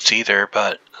the motes either,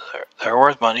 but they're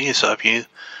worth money. So if you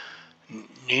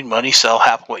need money, sell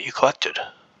half of what you collected,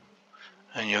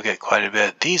 and you'll get quite a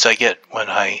bit. These I get when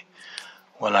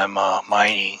I'm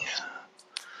mining.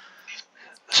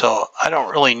 So I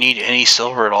don't really need any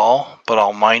silver at all, but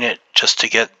I'll mine it just to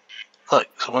get. Look,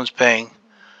 someone's paying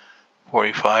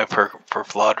 45 per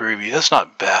flawed ruby. That's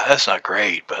not bad. That's not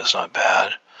great, but it's not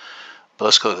bad. But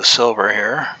let's go to the silver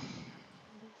here.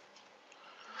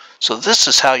 So this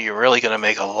is how you're really going to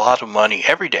make a lot of money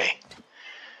every day.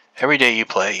 Every day you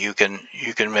play, you can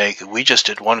make. We just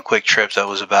did one quick trip that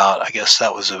was about, I guess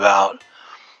that was about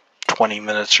 20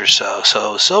 minutes or so.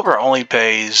 So silver only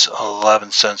pays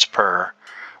 11 cents per.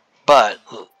 But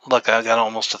look, I got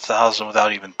almost 1,000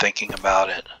 without even thinking about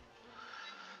it.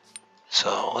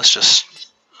 So let's just,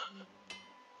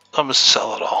 I'm gonna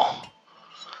sell it all.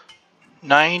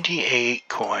 98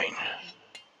 coin.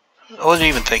 I wasn't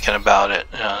even thinking about it.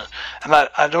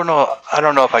 I don't know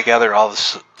if I gathered all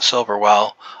the silver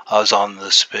while I was on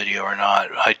this video or not.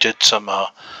 I did some, I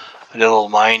did a little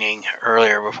mining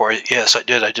earlier before. Yes, I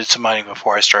did. I did some mining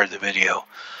before I started the video.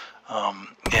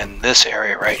 In this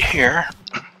area right here.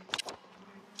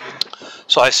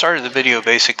 So I started the video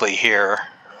basically here,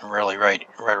 really right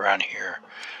around here.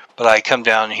 But I come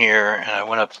down here and I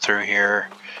went up through here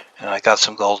and I got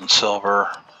some gold and silver.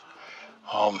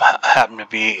 Happened to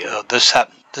be this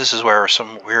is where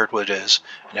some weirdwood is,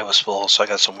 and it was full, so I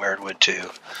got some weirdwood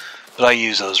too. But I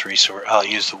use those resources. I'll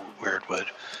use the weirdwood.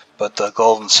 But the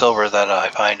gold and silver that I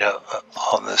find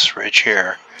on this ridge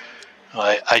here,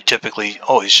 I typically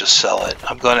always just sell it.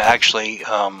 I'm going to actually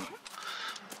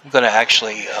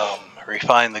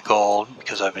refine the gold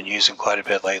because I've been using quite a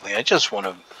bit lately. I just want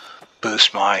to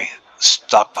boost my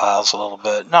stockpiles a little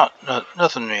bit. Nothing,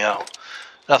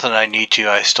 nothing I need to.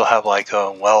 I still have like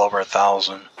well over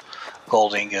 1,000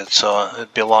 gold ingots, so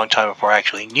it'd be a long time before I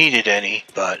actually needed any.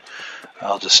 But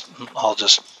I'll just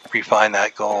refine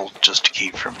that gold just to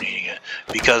keep from needing it,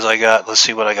 because I got, let's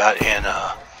see what I got in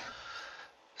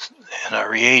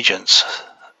reagents.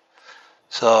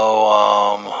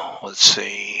 So let's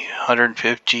see,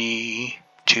 150,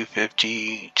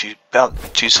 250, about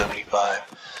 275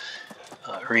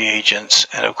 reagents,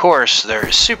 and of course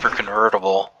they're super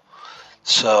convertible.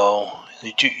 So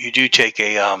you do take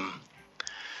a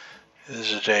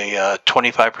is it a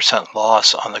 25%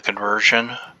 loss on the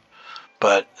conversion,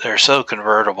 but they're so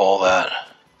convertible that,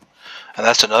 and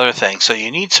that's another thing. So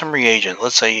you need some reagent.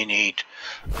 Let's say you need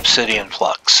obsidian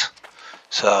flux.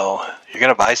 So you're going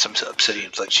to buy some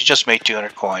obsidian flux. You just made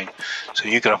 200 coin, so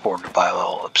you can afford to buy a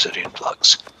little obsidian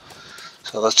flux.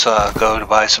 So let's go to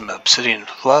buy some obsidian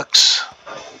flux.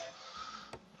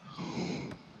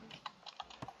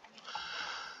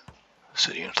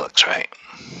 Obsidian flux, right?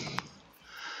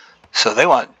 So they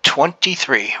want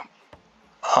 23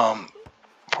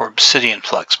 for obsidian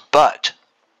flux, but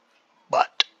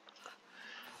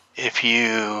if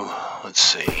you, let's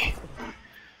see,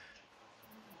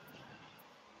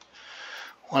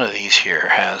 one of these here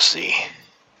has the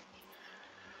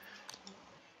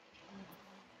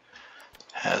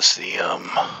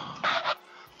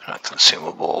not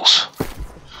consumables.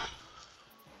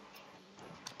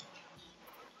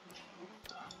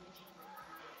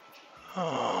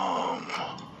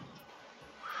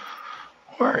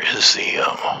 Where is the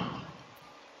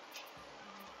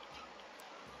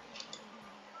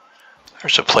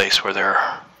there's a place where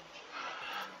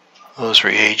those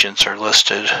reagents are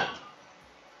listed.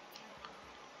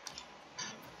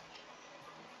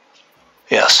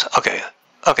 Yes,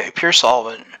 okay, pure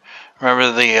solvent.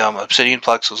 Remember the obsidian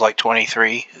flux was like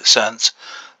 23 cents.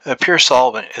 The pure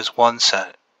solvent is 1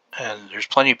 cent, and there's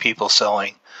plenty of people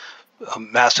selling a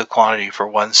massive quantity for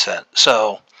 1 cent.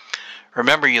 So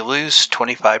remember, you lose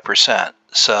 25%.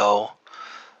 So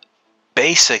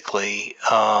basically,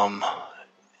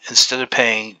 instead of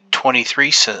paying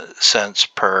 23 cents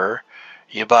per,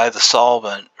 you buy the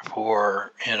solvent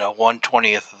for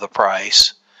 1/20th of the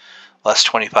price, less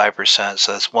 25%,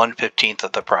 so that's 1/15th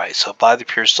of the price. So buy the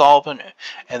pure solvent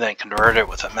and then convert it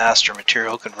with a master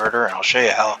material converter, and I'll show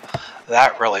you how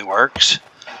that really works.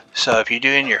 So if you're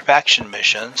doing your faction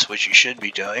missions, which you should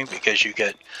be doing because you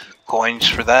get coins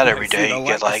for that every day, you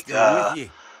get like 200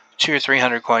 or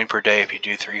 300 coin per day if you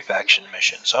do 3 faction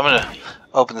missions. So I'm going to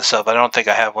open this up. I don't think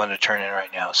I have one to turn in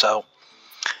right now. So,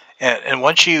 and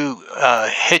once you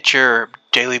hit your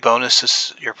daily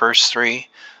bonuses, your first 3,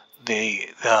 the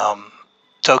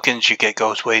tokens you get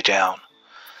goes way down.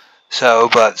 So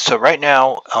right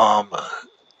now,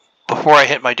 before I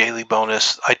hit my daily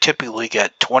bonus, I typically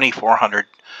get 2,400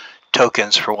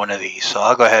 tokens for one of these. So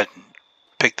I'll go ahead and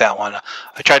pick that one.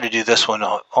 I try to do this one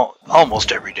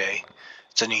almost every day.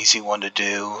 It's an easy one to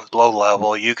do. Low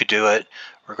level, you could do it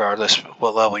regardless of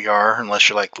what level you are, unless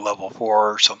you're like level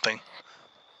 4 or something.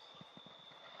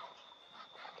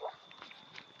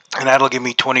 And that'll give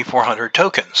me 2,400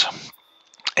 tokens.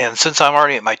 And since I'm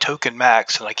already at my token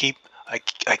max, and I keep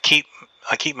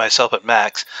myself at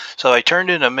max, so I turned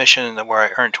in a mission where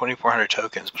I earned 2,400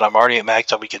 tokens, but I'm already at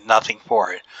max, I would get nothing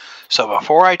for it. So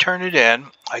before I turn it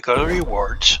in, I go to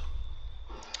rewards.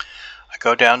 I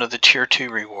go down to the tier 2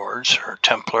 rewards, or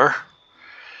Templar,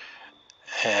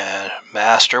 and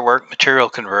Masterwork Material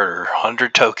Converter,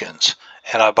 100 tokens,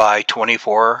 and I buy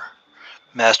 24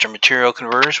 Master Material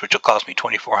Converters, which will cost me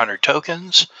 2,400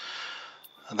 tokens.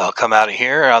 And they'll come out of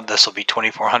here. This will be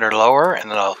 2400 lower,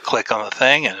 and then I'll click on the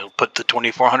thing, and it'll put the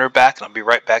 2400 back, and I'll be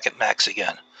right back at max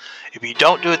again. If you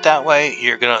don't do it that way,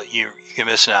 you're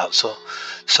missing out. So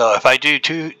if I do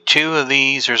two of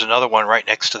these, there's another one right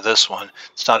next to this one.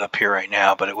 It's not up here right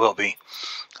now, but it will be.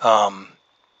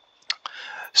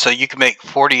 So you can make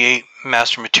 48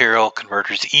 master material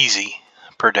converters easy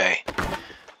per day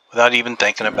without even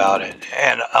thinking about it.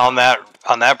 And on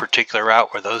that particular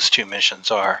route where those two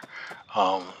missions are,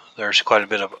 there's quite a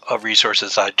bit of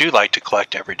resources I do like to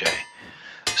collect every day.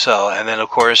 So, and then of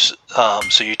course,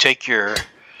 so you take your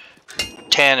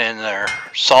tannin or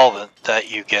solvent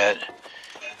that you get,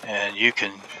 and you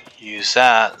can use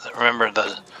that. Remember,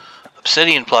 the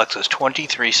obsidian flux is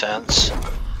 23 cents,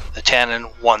 the tannin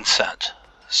 1 cent.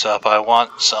 So if I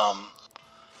want some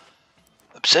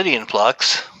obsidian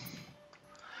flux,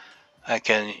 I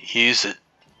can use it,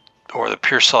 or the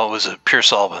pure solvent was a pure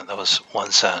solvent that was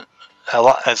 1 cent. A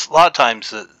lot of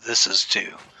times this is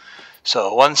 2.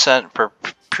 So 1 cent per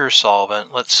pure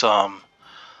solvent. Let's I'm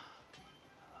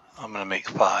gonna make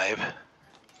 5.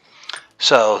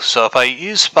 So if I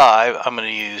use 5, I'm gonna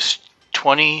use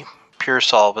 20 pure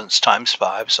solvents times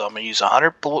 5. So I'm gonna use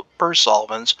 100 pure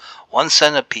solvents, 1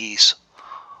 cent a piece,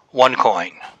 1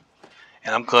 coin,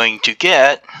 and I'm going to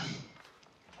get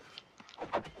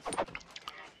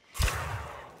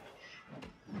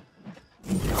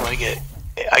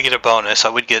I get a bonus. I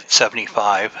would get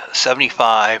 75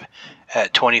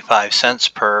 at 25 cents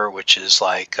per, which is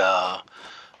like I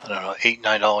don't know,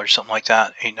 $8-9, something like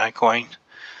that, 8-9 coin.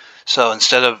 So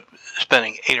instead of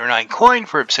spending 8 or 9 coin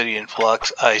for obsidian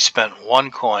flux, I spent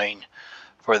 1 coin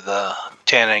for the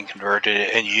tannin, converted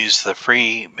it, and used the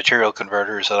free material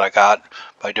converters that I got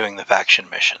by doing the faction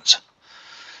missions.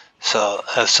 So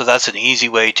that's an easy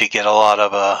way to get a lot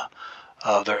of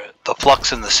the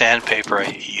flux in the sandpaper I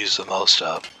use the most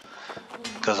of,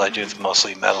 because I do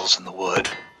mostly metals and the wood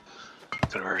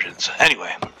conversions.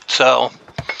 Anyway, so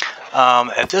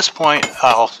at this point,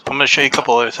 I'm going to show you a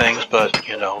couple other things, but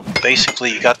you know,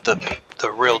 basically you got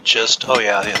the real gist. Oh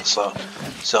yeah. So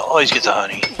always get the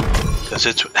honey, because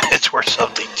it's worth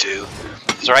something too.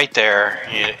 It's right there.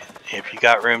 If you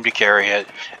got room to carry it.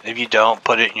 If you don't,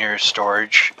 put it in your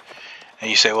storage. And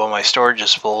you say, well, my storage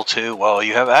is full too. Well,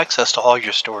 you have access to all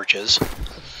your storages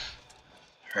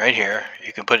right here.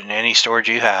 You can put it in any storage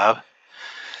you have.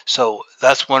 So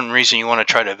that's one reason you want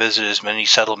to try to visit as many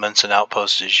settlements and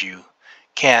outposts as you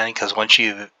can, because once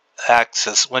you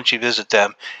visit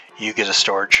them, you get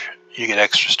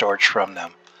extra storage from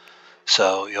them.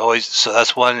 So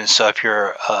that's one. And so if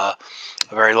you're a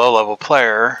very low level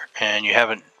player and you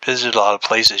haven't visited a lot of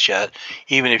places yet,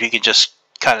 even if you can just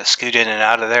kind of scoot in and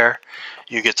out of there,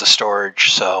 you get the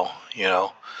storage. So, you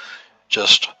know,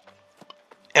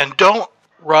 and don't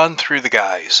run through the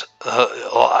guys.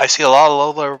 I see a lot of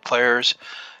low level players,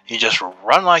 you just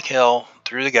run like hell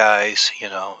through the guys, you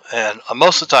know, and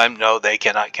most of the time, no, they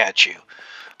cannot catch you.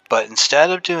 But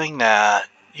instead of doing that,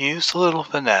 use a little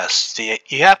finesse.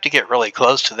 You have to get really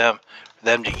close to them for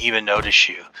them to even notice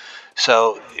you.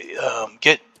 So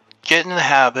get in the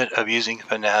habit of using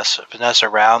finesse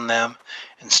around them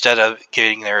instead of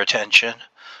getting their attention.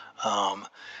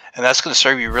 And that's going to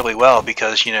serve you really well,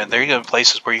 because you know they're going to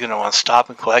places where you're going to want to stop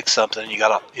and collect something. You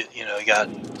got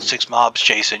 6 mobs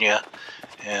chasing you,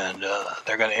 and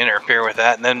they're going to interfere with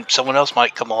that, and then someone else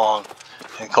might come along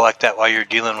and collect that while you're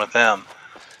dealing with them.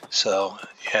 So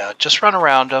yeah, just run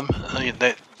around them.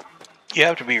 You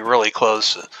have to be really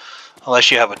close,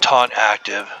 unless you have a taunt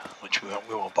active, which we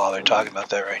won't bother talking about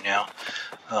that right now.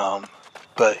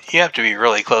 But you have to be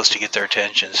really close to get their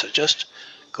attention. So just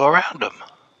go around them.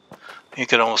 You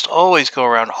can almost always go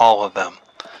around all of them.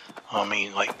 I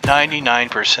mean, like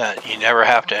 99%, you never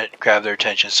have to grab their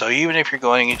attention. So even if you're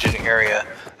going into an area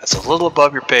that's a little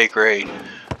above your pay grade,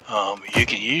 you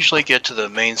can usually get to the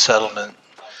main settlement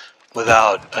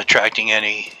without attracting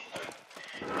any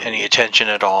attention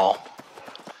at all.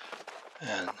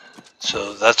 And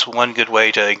so that's one good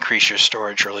way to increase your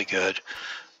storage really good.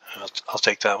 I'll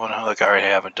take that one. Look, I already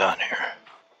have it done here.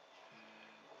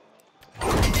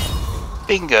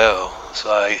 Bingo! So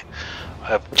I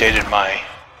updated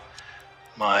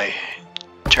my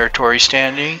territory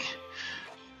standing.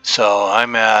 So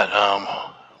I'm at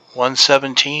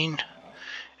 117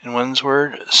 in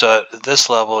Windsward. So at this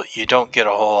level, you don't get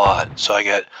a whole lot. So I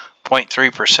get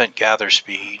 0.3% gather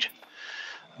speed.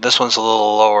 This one's a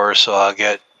little lower, so I'll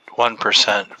get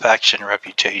 1% faction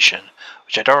reputation,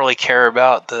 which I don't really care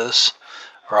about this,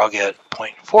 or I'll get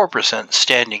 0.4%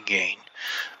 standing gain.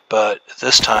 But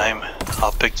this time,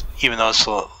 I'll pick, even though it's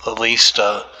the least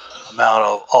amount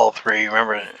of all three.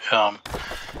 Remember,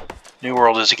 New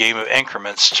World is a game of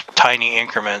increments, tiny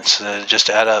increments that just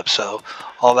add up. So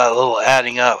all that little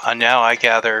adding up, and now my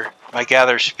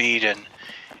gather speed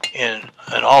in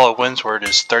all of Windsward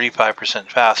is 35%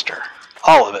 faster.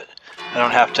 All of it. I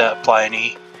don't have to apply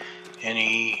any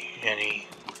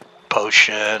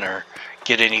potion or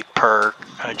get any perk.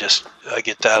 I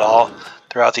get that all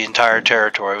throughout the entire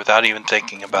territory without even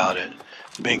thinking about it.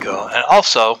 Bingo. And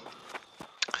also,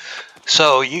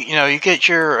 so you get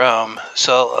your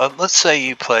let's say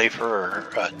you play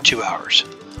for 2 hours.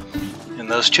 In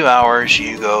those 2 hours,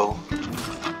 you go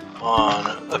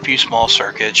on a few small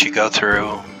circuits. You go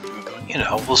through,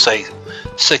 we'll say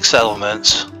 6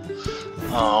 settlements.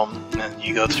 And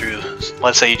you go through,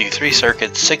 let's say you do 3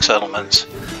 circuits, 6 settlements.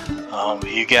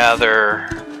 You gather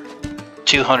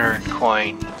 200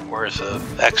 coin worth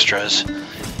of extras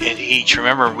in each.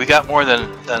 Remember, we got more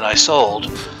than I sold,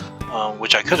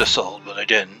 which I could have sold, but I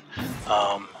didn't.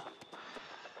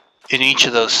 In each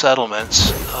of those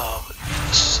settlements.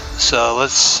 So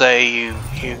let's say you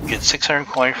get 600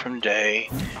 coin from day.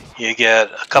 You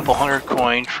get a couple hundred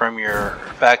coin from your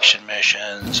faction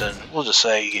missions, and we'll just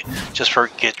say, just for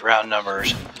get round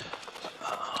numbers,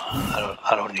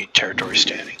 I don't need territory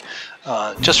standing.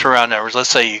 Just for round numbers, let's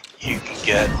say you can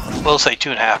get, we'll say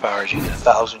 2.5 hours, you get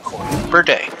 1,000 coin per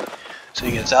day. So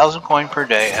you get 1,000 coin per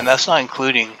day, and that's not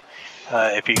including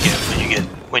if you get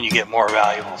when you get more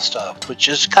valuable stuff, which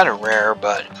is kind of rare,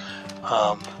 but.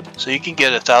 So you can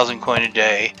get 1,000 coin a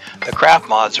day. The craft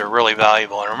mods are really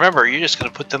valuable, and remember, you're just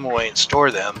going to put them away and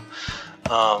store them.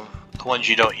 The ones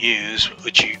you don't use,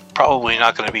 which you're probably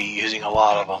not going to be using a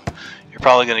lot of them. You're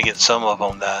probably going to get some of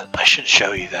them that I should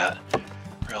show you that.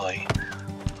 Really.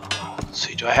 Let's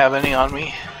see. Do I have any on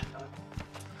me?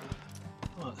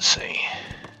 Let's see.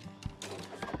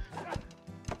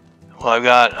 Well, I've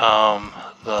got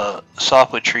the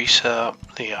softwood tree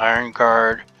sap, the iron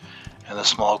guard, and the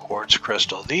small quartz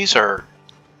crystal. These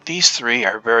 3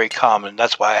 are very common.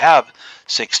 That's why I have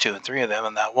 6, 2, and 3 of them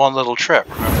in that one little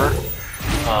trip, remember?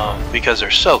 Because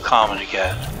they're so common to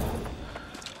get.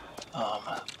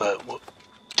 But we'll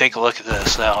take a look at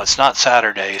this now. It's not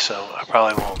Saturday, so I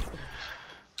probably won't.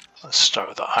 Let's start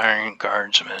with the Iron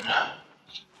Guardsman.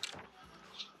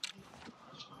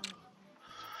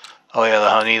 Oh yeah, the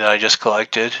honey that I just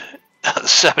collected.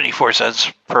 74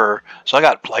 cents per. So I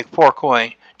got like 4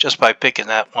 coin just by picking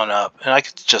that one up, and I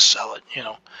could just sell it,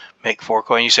 make 4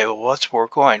 coin. You say, well, what's 4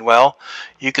 coin? Well,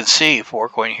 you can see 4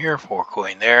 coin here, 4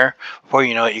 coin there. Before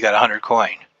you know it, you got 100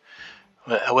 coin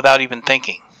without even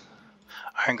thinking.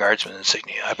 Iron Guardsman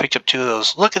insignia. I picked up 2 of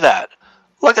those. Look at that.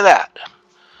 Look at that.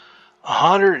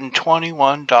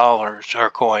 $121 or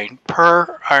coin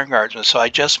per Iron Guardsman. So I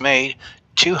just made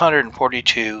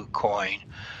 242 coin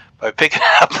by picking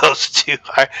up those 2.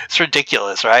 It's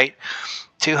ridiculous, right?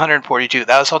 242.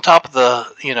 That was on top of the,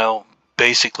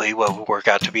 basically what would work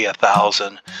out to be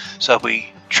 1,000. So if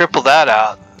we triple that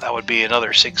out, that would be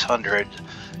another 600.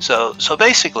 So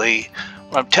basically,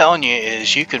 what I'm telling you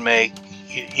is you can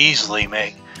easily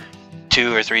make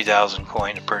 2,000 or 3,000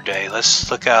 coin per day. Let's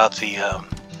look out the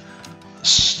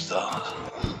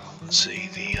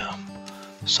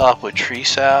softwood tree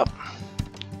sap.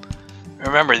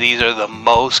 Remember, these are the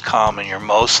most common. You're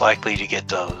most likely to get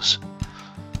those.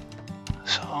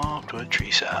 Softwood tree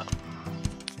sap.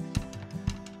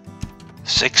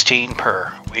 16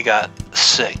 per. We got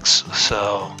 6.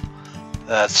 So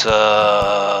that's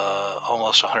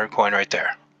almost 100 coin right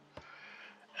there.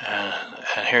 And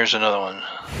here's another one.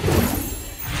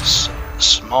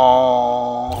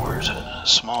 Small. Where is it?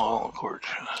 Small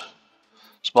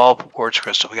quartz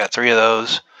crystal. We got 3 of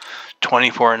those.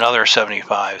 20 for another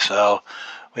 75. So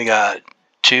we got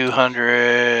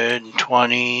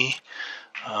 220,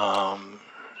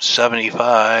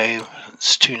 75.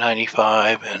 It's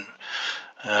 295,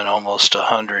 and almost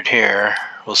 100 here.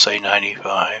 We'll say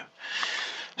 95.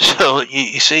 So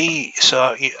you see,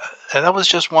 and that was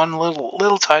just one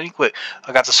little tiny quick.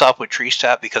 I got the softwood tree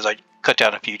sap because I cut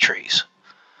down a few trees.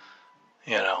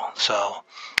 So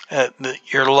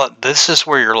your luck. This is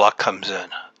where your luck comes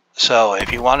in. So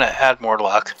if you want to add more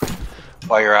luck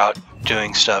while you're out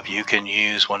doing stuff, you can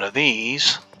use one of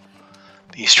these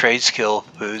trade skill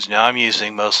foods. Now I'm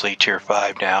using mostly tier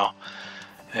 5 now.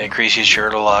 It increases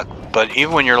your luck, but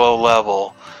even when you're low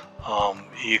level,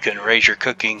 you can raise your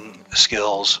cooking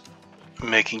skills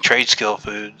making trade skill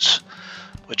foods,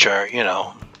 which are,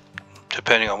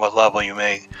 depending on what level you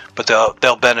make, but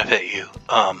they'll benefit you.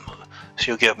 So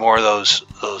you'll get more of those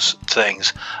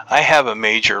things. I have a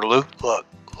major loot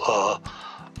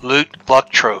luck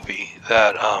trophy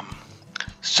that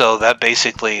So that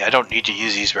basically, I don't need to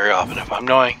use these very often. If I'm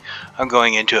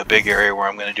going into a big area where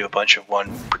I'm going to do a bunch of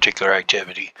one particular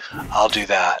activity, I'll do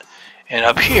that. And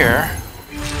up here,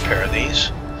 compare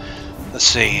these. Let's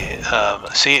see.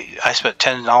 See, I spent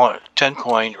 $10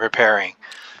 coin repairing.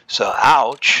 So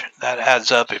ouch, that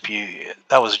adds up.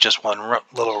 That was just one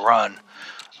little run.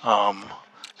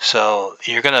 So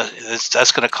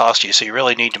that's gonna cost you. So you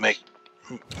really need to make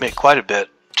quite a bit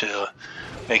to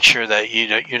make sure that you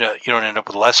don't end up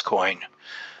with less coin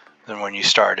than when you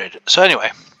started. So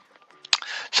anyway,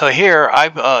 so here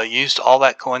I've used all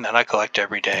that coin that I collect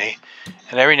every day,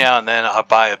 and every now and then I'll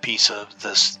buy a piece of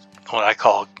this, what I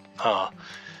call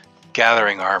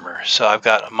gathering armor. So I've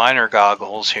got miner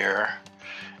goggles here,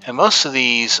 and most of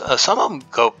these, some of them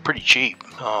go pretty cheap.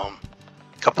 A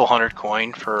couple hundred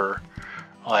coin for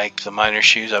like the miner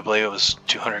shoes. I believe it was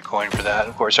 200 coin for that.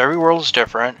 Of course, every world is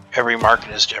different, every market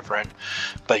is different,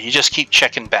 but you just keep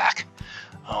checking back.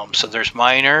 So there's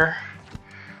miner,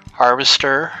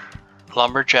 harvester,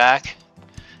 lumberjack,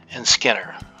 and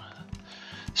skinner.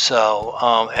 So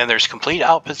and there's complete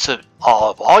outfits of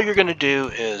all you're going to do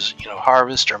is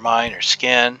harvest or mine or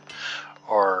skin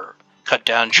or cut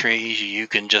down trees. You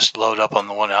can just load up on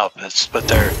the one outfits, but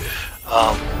they're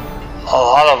a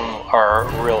lot of them are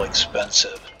real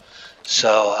expensive.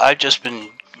 So I've just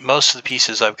been, most of the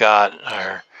pieces I've got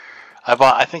are,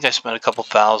 I think I spent a couple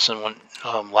thousand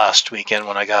last weekend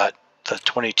when I got the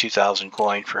 22,000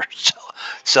 coin for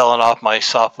selling off my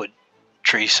softwood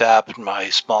tree sap and my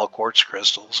small quartz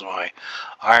crystals and my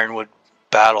ironwood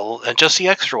battle and just the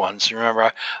extra ones.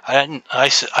 Remember,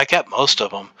 I kept most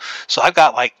of them, so I've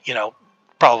got like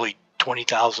probably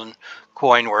 20,000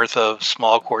 coin worth of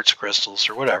small quartz crystals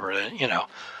or whatever,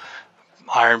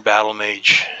 iron battle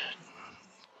mage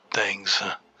things.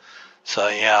 So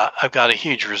yeah, I've got a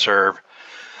huge reserve.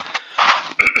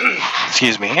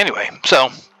 Excuse me. Anyway,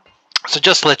 so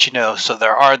just to let you know, so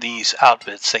there are these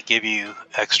outfits that give you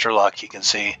extra luck. You can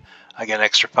see I get an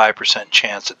extra 5%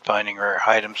 chance at finding rare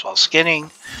items while skinning,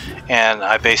 and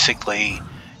I basically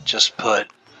just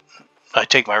I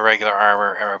take my regular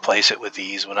armor and replace it with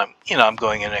these when I'm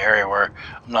going in an area where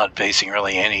I'm not facing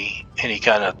really any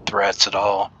kind of threats at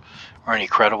all, or any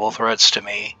credible threats to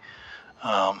me.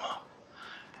 And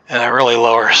it really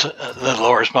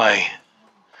lowers my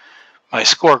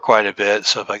score quite a bit.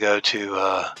 So if I go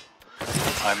to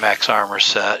my max armor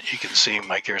set, you can see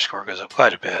my gear score goes up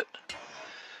quite a bit.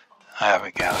 I have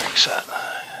a gathering set.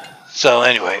 So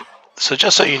anyway, so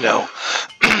just so you know,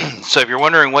 so if you're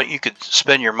wondering what you could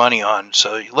spend your money on,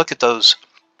 so you look at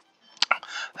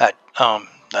that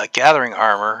gathering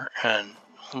armor and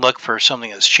look for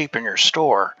something that's cheap in your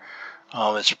store.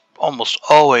 It's almost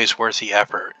always worth the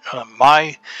effort.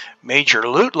 My major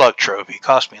loot luck trophy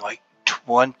cost me like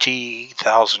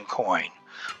 20,000 coin,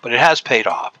 but it has paid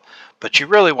off. But you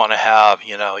really want to have,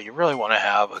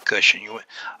 a cushion.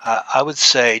 I would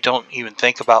say don't even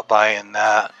think about buying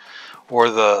that or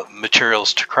the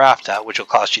materials to craft that, which will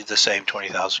cost you the same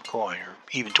 20,000 coin or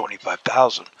even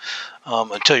 25,000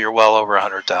 until you're well over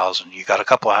 100,000. You got a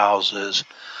couple of houses.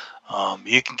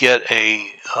 You can get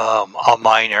a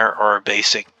miner or a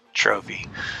basic trophy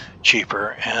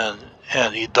cheaper, and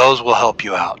those will help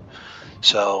you out.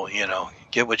 So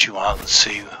get what you want. Let's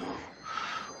see.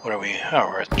 What are we? Oh,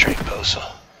 we're at the trade post. So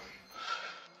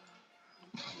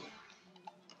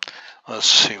let's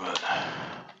see what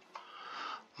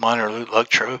miner loot luck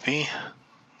trophy.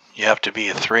 You have to be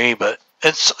a 3, but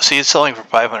it's selling for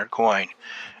 500 coin,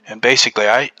 and basically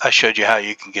I showed you how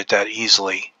you can get that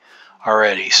easily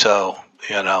already. So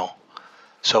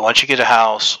so once you get a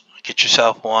house, get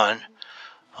yourself one,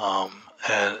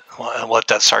 and let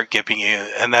that start giving you,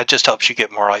 and that just helps you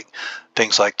get more like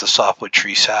things like the softwood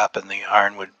tree sap and the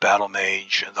ironwood battle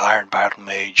mage and the iron battle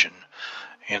mage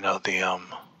and the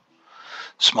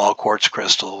small quartz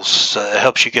crystals. So it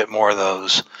helps you get more of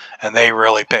those, and they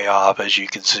really pay off, as you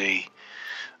can see.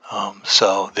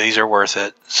 So these are worth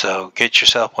it. So get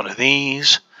yourself one of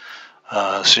these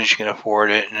as soon as you can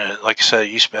afford it. And like I said,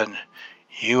 you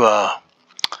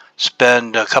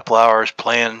spend a couple hours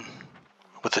playing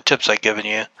with the tips I've given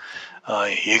you.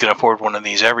 You can afford one of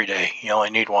these every day. You only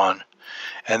need one.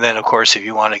 And then, of course, if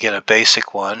you want to get a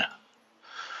basic one,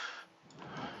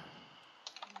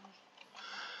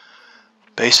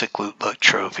 basic loot luck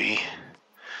trophy.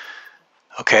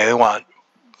 Okay, they want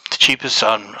the cheapest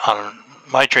on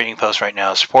my trading post right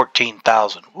now is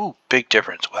 14,000. Ooh, big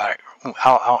difference. Wow.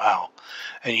 Ow.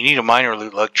 And you need a miner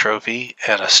loot luck trophy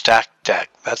and a stacked deck.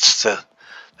 That's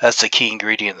the key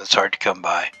ingredient that's hard to come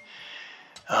by.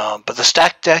 But the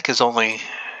stacked deck is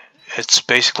it's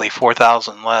basically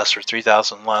 4,000 less or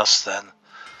 3,000 less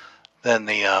than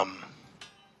the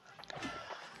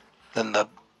than the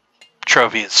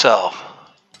trophy itself.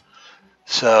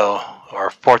 So, or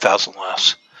 4,000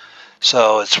 less.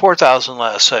 So it's 4,000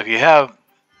 less. So if you have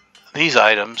these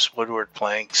items, woodward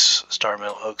planks, star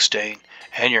metal oak stain,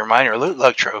 and your minor loot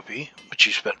lug trophy, which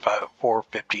you spent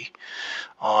 $450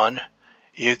 on,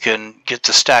 you can get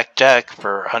the stacked deck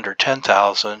for under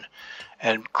 10,000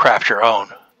 and craft your own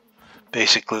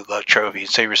basic loot lug trophy and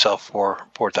save yourself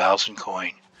 4,000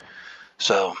 coin.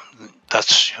 So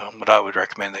that's what I would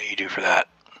recommend that you do for that.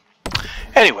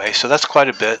 Anyway, so that's quite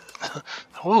a bit.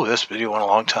 Ooh, this video went a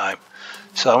long time.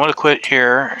 So I'm going to quit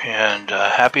here, and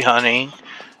happy hunting,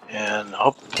 and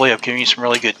hopefully I've given you some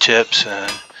really good tips,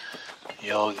 and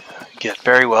you'll get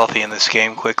very wealthy in this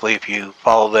game quickly if you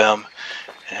follow them,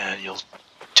 and you'll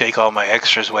take all my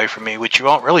extras away from me, which you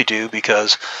won't really do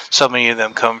because so many of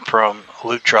them come from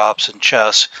loot drops and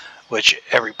chests, which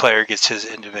every player gets his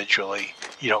individually.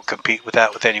 You don't compete with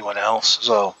that with anyone else,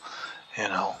 so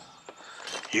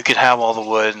you can have all the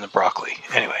wood and the broccoli.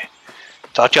 Anyway,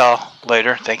 talk to y'all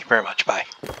later. Thank you very much. Bye.